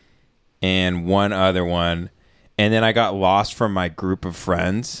 and one other one. And then I got lost from my group of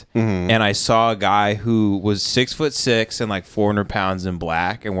friends. And I saw a guy who was 6'6" and like 400 pounds in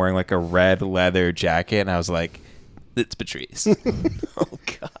black and wearing like a red leather jacket. And I was like, "It's Patrice." Oh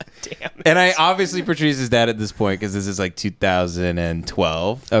god damn it. And I obviously Patrice is dead at this point because this is like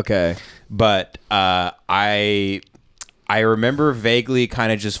 2012. Okay. But I remember vaguely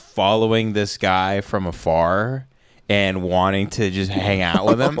kind of just following this guy from afar and wanting to just hang out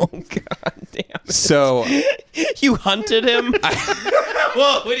with him. Oh god damn it. So You hunted him?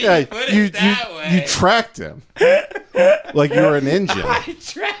 well, what do you put it that way? You tracked him like you were an engine. I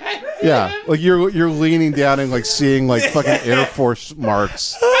tried. Yeah, like you're leaning down and like seeing like fucking Air Force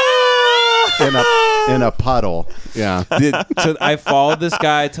marks in a puddle. Yeah. So I followed this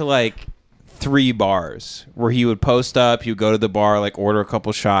guy to like 3 bars where he would post up, he would go to the bar, like order a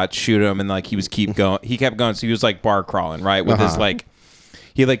couple shots, shoot him, and like he kept going. So he was like bar crawling, right? With his like,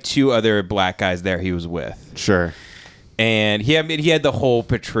 he had like 2 other black guys there he was with. Sure. And he had the whole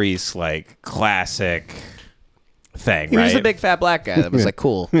Patrice like classic thing, He right? was a big fat black guy that was like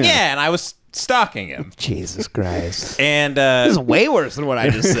cool. Yeah, and I was stalking him. Jesus Christ. And This is way worse than what I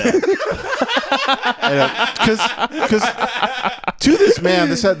just said. Because to this man,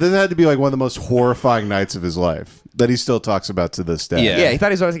 this had to be like one of the most horrifying nights of his life that he still talks about to this day. Yeah, he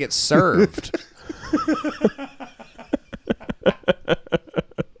thought he was always going to get served.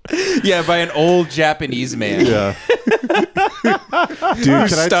 yeah, by an old Japanese man. Yeah. Dude,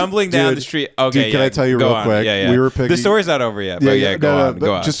 Stumbling down the street. Okay, dude, can I tell you go real on. quick? Yeah, yeah. We were picking. The story's not over yet. But yeah, go on.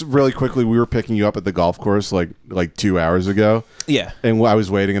 But just really quickly, we were picking you up at the golf course like 2 hours ago. Yeah. And I was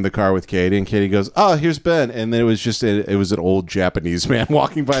waiting in the car with Katie, and Katie goes, "Oh, here's Ben," and then it was just it was an old Japanese man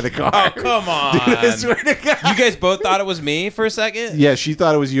walking by the car. Oh, come on. Dude, I swear to God. You guys both thought it was me for a second? Yeah, she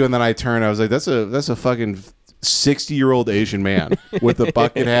thought it was you, and then I turned. I was like, "That's a fucking 60-year-old Asian man with a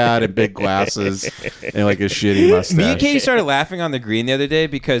bucket hat and big glasses and like a shitty mustache." Me and Katie started laughing on the green the other day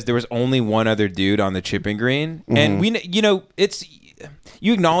because there was only one other dude on the chipping green, and we,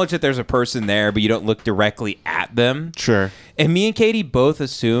 you acknowledge that there's a person there, but you don't look directly at them. Sure. And me and Katie both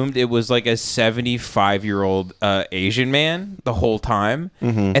assumed it was like a 75-year-old Asian man the whole time.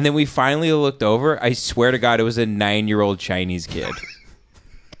 And then we finally looked over. I swear to God, it was a 9-year-old Chinese kid.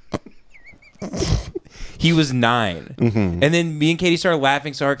 He was 9. And then me and Katie started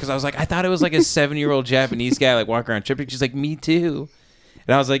laughing so hard because I was like, I thought it was like a 7-year-old Japanese guy like walking around tripping. She's like, me too.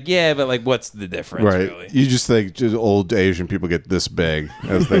 And I was like, yeah, but like, what's the difference, Right. really? You just think just old Asian people get this big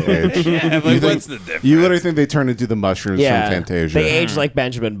as they age. Yeah, like, You think- what's the difference? You literally think they turn into the mushrooms from Fantasia. They age like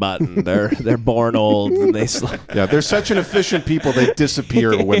Benjamin Button. They're born old and they. Yeah, they're such an efficient people. They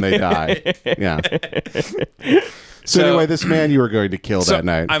disappear when they die. Yeah. So anyway, this man you were going to kill that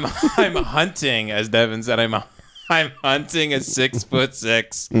night. I'm hunting, as Devin said. I'm hunting a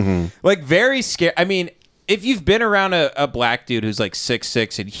 6'6", like very scary. I mean, if you've been around a black dude who's like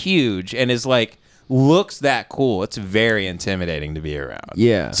 6'6" and huge and is like looks that cool, it's very intimidating to be around.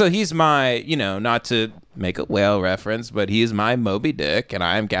 Yeah. So he's my, not to make a whale reference, but he is my Moby Dick, and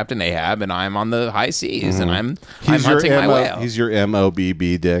I am Captain Ahab, and I'm on the high seas, and I'm hunting my whale. He's your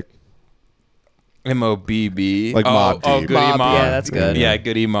MOBB dick. MOBB, Like Mobb oh, Deep. goody Mobb, Mob. yeah, that's good. Yeah,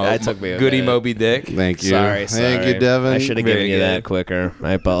 goody Mo. That took me a Goody minute. Moby Dick. Thank you. Sorry. Thank you, Devin. I should have given Very you that good. quicker.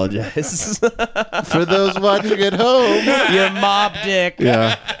 I apologize. For those watching at home, Your mob dick.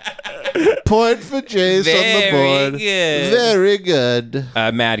 yeah. Point for Jace on the Very board. good. Very good.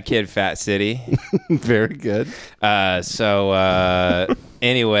 Mad Kid, Fat City. Very good.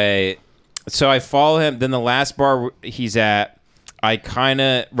 Anyway, so I follow him. Then the last bar he's at, I kind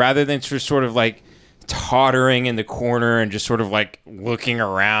of, rather than just sort of like tottering in the corner and just sort of like looking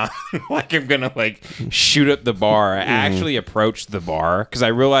around like I'm gonna like shoot up the bar, I actually approached the bar because I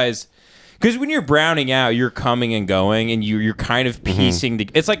realized, because when you're browning out, you're coming and going, and you're kind of piecing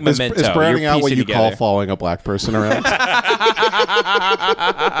together. It's like Memento. Is browning You're out what piecing you together. call following a black person around?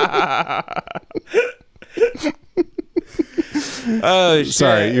 Oh, shit.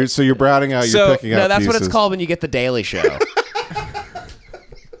 Sorry. You're browning out. You're So- picking out No, that's what pieces. it's called when you get the Daily Show.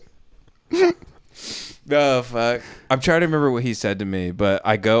 Oh, fuck. I'm trying to remember what he said to me, but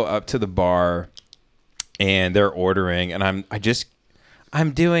I go up to the bar and they're ordering, and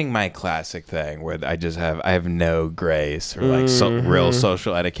I'm doing my classic thing where I have no grace or like real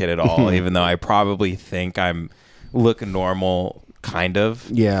social etiquette at all, even though I probably think I'm looking normal, kind of.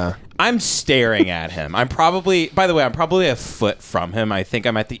 Yeah. I'm staring at him. I'm probably a foot from him. I think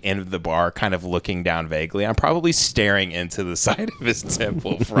I'm at the end of the bar, kind of looking down vaguely. I'm probably staring into the side of his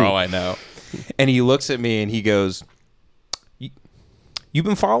temple for all I know. And he looks at me and he goes, "You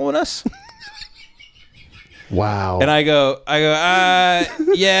been following us?" Wow. And I go,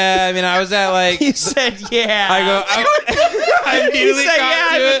 yeah. I mean, I was at like, You said yeah. I immediately got to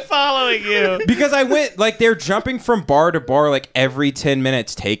I've it. been following you. Because I went, like, they're jumping from bar to bar, like, every 10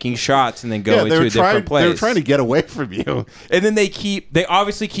 minutes, taking shots and then going to a different place. They were trying to get away from you. And then they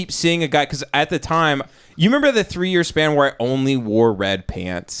obviously keep seeing a guy, because at the time, you remember the 3-year span where I only wore red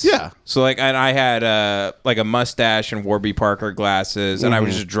pants? Yeah. So, like, and I had, like, a mustache and Warby Parker glasses, and I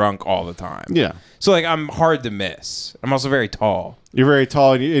was just drunk all the time. Yeah. So, like, I'm hard to miss. I'm also very tall. You're very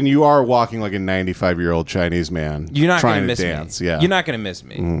tall, and you are walking like a 95-year-old Chinese man. You're not trying gonna miss to dance. me. Yeah. You're not gonna miss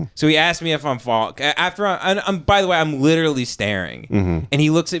me. So he asked me if I'm fall. After I'm by the way, I'm literally staring, and he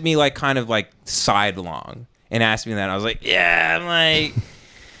looks at me like kind of like sidelong and asked me that. And I was like, yeah,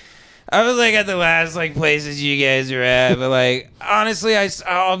 I was like at the last like places you guys are at, but like honestly,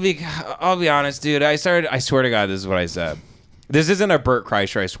 I'll be honest, dude. I swear to God, this is what I said. This isn't a Burt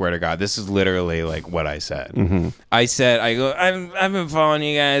Kreischer, I swear to God. This is literally like what I said. I said, I've been following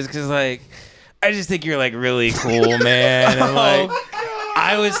you guys because like I just think you're like really cool, man. And like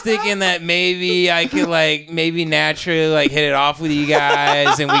I was thinking that maybe I could like maybe naturally like hit it off with you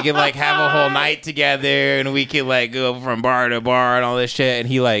guys, and we could like have a whole night together, and we could like go from bar to bar and all this shit. And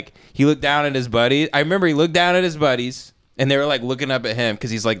he looked down at his buddies. I remember he looked down at his buddies. And they were like looking up at him because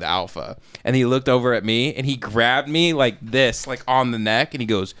he's like the alpha. And he looked over at me and he grabbed me like this, like on the neck. And he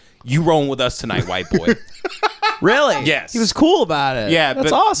goes, "You rolling with us tonight, white boy." Really? Yes. He was cool about it. Yeah, that's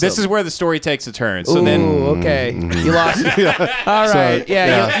but awesome. this is where the story takes a turn. So Ooh, then, okay, you lost. All right,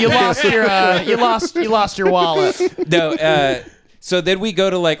 you lost your wallet. no. So then we go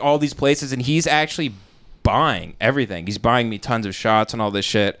to like all these places, and he's actually buying everything. He's buying me tons of shots and all this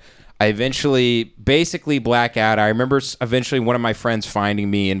shit. I eventually basically black out. I remember eventually one of my friends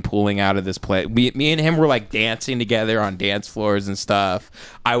finding me and pulling out of this place. Me and him were like dancing together on dance floors and stuff.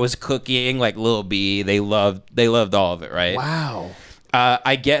 I was cooking like Lil B. They loved all of it, right? Wow.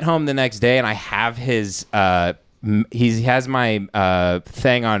 I get home the next day and I have his he has my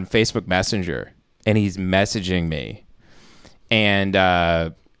thing on Facebook Messenger, and he's messaging me.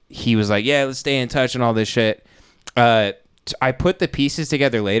 and he was like, yeah, let's stay in touch and all this shit. I put the pieces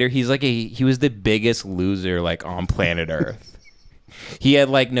together later. He was the biggest loser like on planet Earth. He had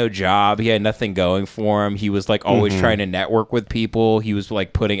like no job. He had nothing going for him. He was like always trying to network with people. He was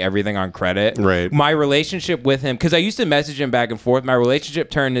like putting everything on credit. Right. My relationship with him, because I used to message him back and forth. My relationship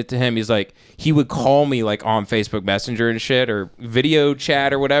turned into him. He's like, he would call me like on Facebook Messenger and shit or video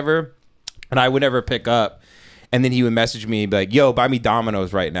chat or whatever, and I would never pick up. And then he would message me and be like, yo, buy me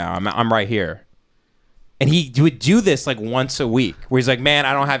Domino's right now. I'm right here. And he would do this like once a week, where he's like, "Man,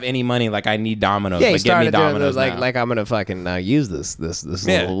 I don't have any money. Like, I need Domino's. Yeah, like, he started get me Domino's doing now." like I'm gonna fucking use this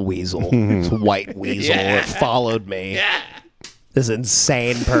little weasel, this white weasel that followed me. Yeah. This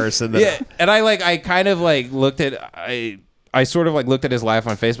insane person. That and I kind of like looked at I sort of like looked at his life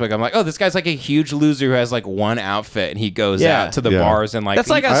on Facebook. I'm like, oh, this guy's like a huge loser who has like one outfit and he goes out to the bars and like that's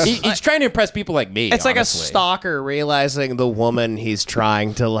like he's trying to impress people like me. It's honestly. like a stalker realizing the woman he's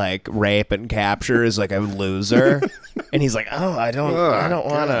trying to like rape and capture is like a loser, and he's like, oh, I don't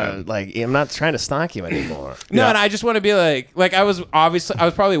want to like. I'm not trying to stalk you anymore. No, and I just want to be like I was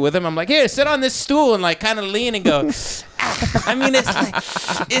probably with him. I'm like, here, sit on this stool and like kind of lean and go. I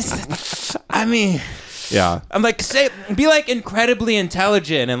mean. Yeah. I'm like, be like incredibly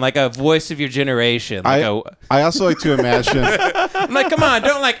intelligent and like a voice of your generation. Like I also like to imagine. I'm like, come on,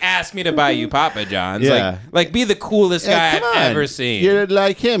 don't like ask me to buy you Papa John's. Yeah. Like be the coolest guy come on. I've ever seen. You're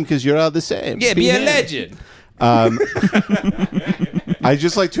like him because you're all the same. Yeah, be a him. legend. I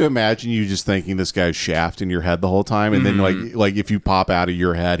just like to imagine you just thinking this guy's Shaft in your head the whole time, and then like if you pop out of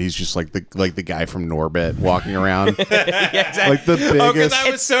your head, he's just like the guy from Norbit walking around. Yeah, exactly. Like the biggest. Because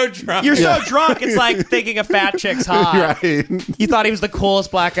I was so drunk. You're so drunk, it's like thinking a fat chick's hot. Right. You thought he was the coolest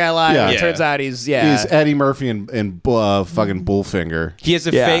black guy alive. Yeah. It turns out he's He's Eddie Murphy and fucking Bullfinger. He has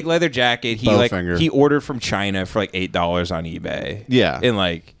a fake leather jacket. Bowfinger. He ordered from China for like $8 on eBay. Yeah. And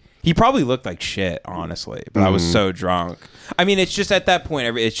like he probably looked like shit, honestly, but I was so drunk. I mean, it's just at that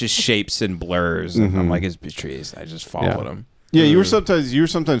point, it's just shapes and blurs, and I'm like, it's Patrice. I just followed him. Yeah, you were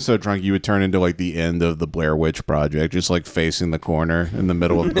sometimes so drunk you would turn into like the end of the Blair Witch Project, just like facing the corner in the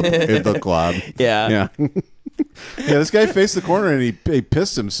middle of the club. Yeah. Yeah, this guy faced the corner and he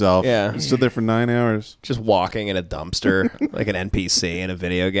pissed himself. Yeah. He stood there for 9 hours. just walking in a dumpster like an NPC in a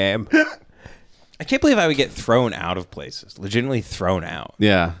video game. I can't believe I would get thrown out of places. Legitimately thrown out.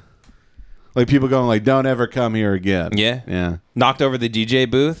 Yeah. Like people going like, don't ever come here again. Yeah. Yeah. Knocked over the DJ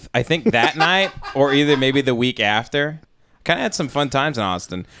booth. I think that night or either maybe the week after. Kind of had some fun times in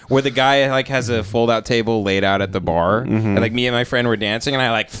Austin where the guy like has a fold-out table laid out at the bar, and like me and my friend were dancing, and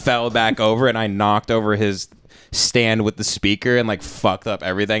I like fell back over and I knocked over his stand with the speaker and like fucked up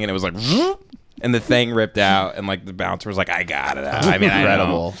everything, and it was like and the thing ripped out, and like the bouncer was like, I got it. I mean,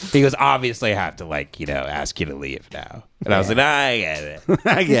 Incredible. He goes, obviously I have to like, ask you to leave now. And I was like, nah, I get it.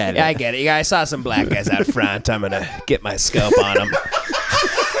 I get it. Yeah, I get it. I saw some black guys out front. I'm going to get my scope on them.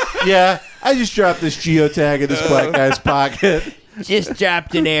 Yeah, I just dropped this geotag in this black guy's pocket. Just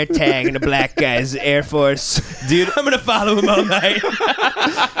dropped an air tag in a black guy's Air Force. Dude, I'm going to follow him all night.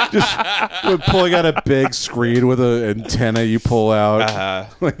 We're pulling out a big screen with an antenna you pull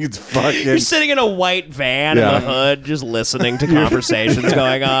out. Like it's fucking. You're sitting in a white van in the hood, just listening to conversations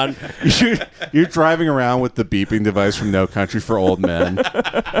going on. You're driving around with the beeping device from No Country for Old Men,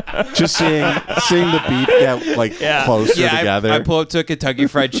 just seeing the beep get like closer together. I pull up to a Kentucky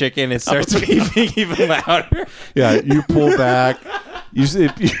Fried Chicken. It starts beeping even louder. Yeah, you pull back. You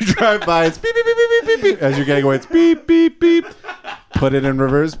drive by. It's beep beep beep beep beep beep. As you're getting away, it's beep beep beep. Put it in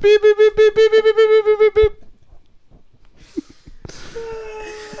reverse. Beep beep beep beep beep beep beep beep beep beep.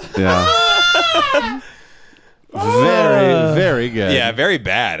 Yeah. Very, very good. Yeah, very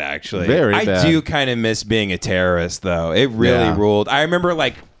bad, actually. Very I bad. do kind of miss being a terrorist, though. It really ruled. I remember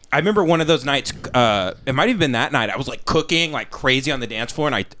one of those nights, it might have been that night, I was like cooking like crazy on the dance floor,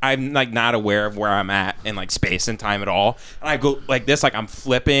 and I'm like not aware of where I'm at in like space and time at all. And I go like this, like I'm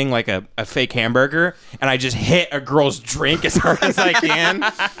flipping like a fake hamburger, and I just hit a girl's drink as hard as I can.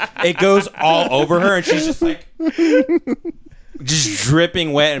 It goes all over her, and she's just like, just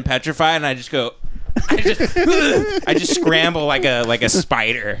dripping wet and petrified, and I just go, I just scramble like a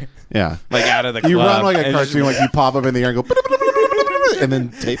spider. Yeah. Like out of the club. You run like a and cartoon, like you pop up in the air and go, and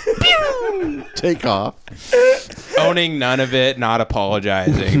then take off. Owning none of it, not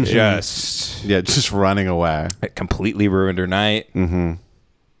apologizing, just running away. it completely ruined her night.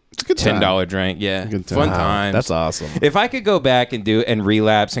 It's a good time. $10 drink, yeah, Good time. fun Wow, times. That's awesome. If I could go back and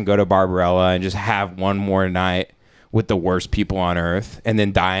relapse and go to Barbarella and just have one more night with the worst people on earth and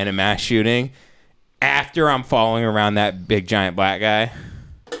then die in a mass shooting after I'm following around that big giant black guy,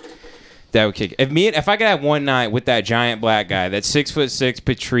 That would kick. If I could have one night with that giant black guy, that 6'6"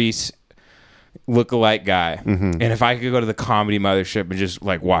 Patrice lookalike guy, and if I could go to the comedy mothership and just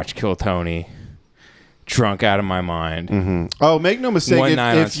like watch Kill Tony, drunk out of my mind. Oh, make no mistake. One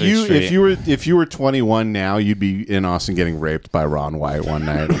night on Sixth Street. If you were 21 now, you'd be in Austin getting raped by Ron White one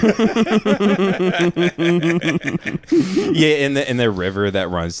night. Yeah, in the river that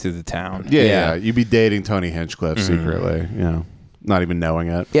runs through the town. Yeah. You'd be dating Tony Hinchcliffe secretly. Not even knowing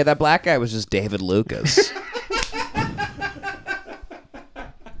it. Yeah, that black guy was just David Lucas.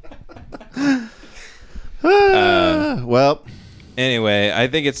 Well, Anyway, I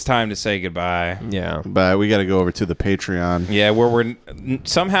think it's time to say goodbye. Yeah. but we got to go over to the Patreon. Yeah, where we're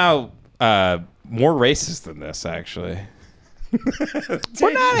somehow more racist than this, actually.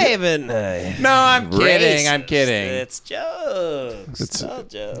 We're not even. No, I'm kidding. I'm kidding. It's jokes. It's all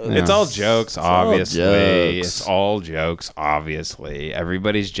jokes. It's all jokes, obviously. jokes. It's all jokes, obviously.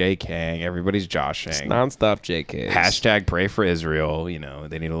 Everybody's JKing. Everybody's joshing. Nonstop JK. Hashtag pray for Israel. You know,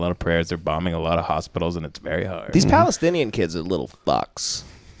 they need a lot of prayers. They're bombing a lot of hospitals, and it's very hard. These Palestinian kids are little fucks.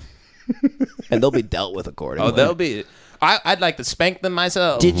 And they'll be dealt with accordingly. Oh, they'll be. I'd like to spank them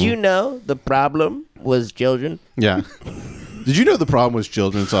myself. Did you know the problem was children? Yeah. Did you know the problem was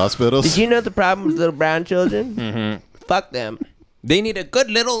children's hospitals? Did you know the problem was little brown children? Mm-hmm. Fuck them. They need a good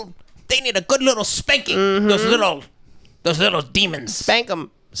little. They need a good little spanking. Those little demons. Spank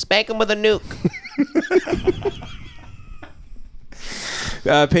them. Spank them with a nuke.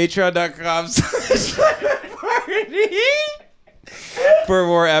 Patreon.com for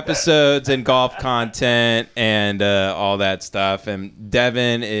more episodes and golf content and all that stuff. And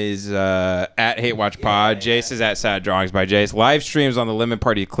Devin is at Hate Watch Pod. Jace is at Sad Drawings by Jace. Live streams on the Lemon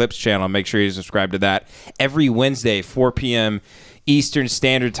Party Eclipse channel. Make sure you subscribe to that every Wednesday, 4 p.m. Eastern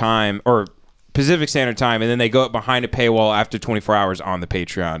Standard Time or Pacific Standard Time. And then they go up behind a paywall after 24 hours on the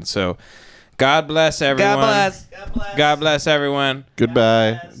Patreon. So God bless everyone. God bless. God bless everyone.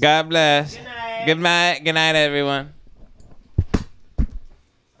 Goodbye. God bless. Good night. Good night, everyone.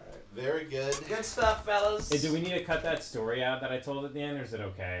 Very good. Good stuff, fellas. Hey, do we need to cut that story out that I told at the end, or is it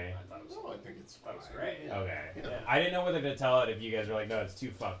okay? No, I think it's Great. Okay. I didn't know whether to tell it if you guys were like, no, it's too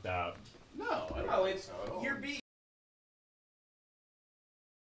fucked up. No, I don't think so at all. You're being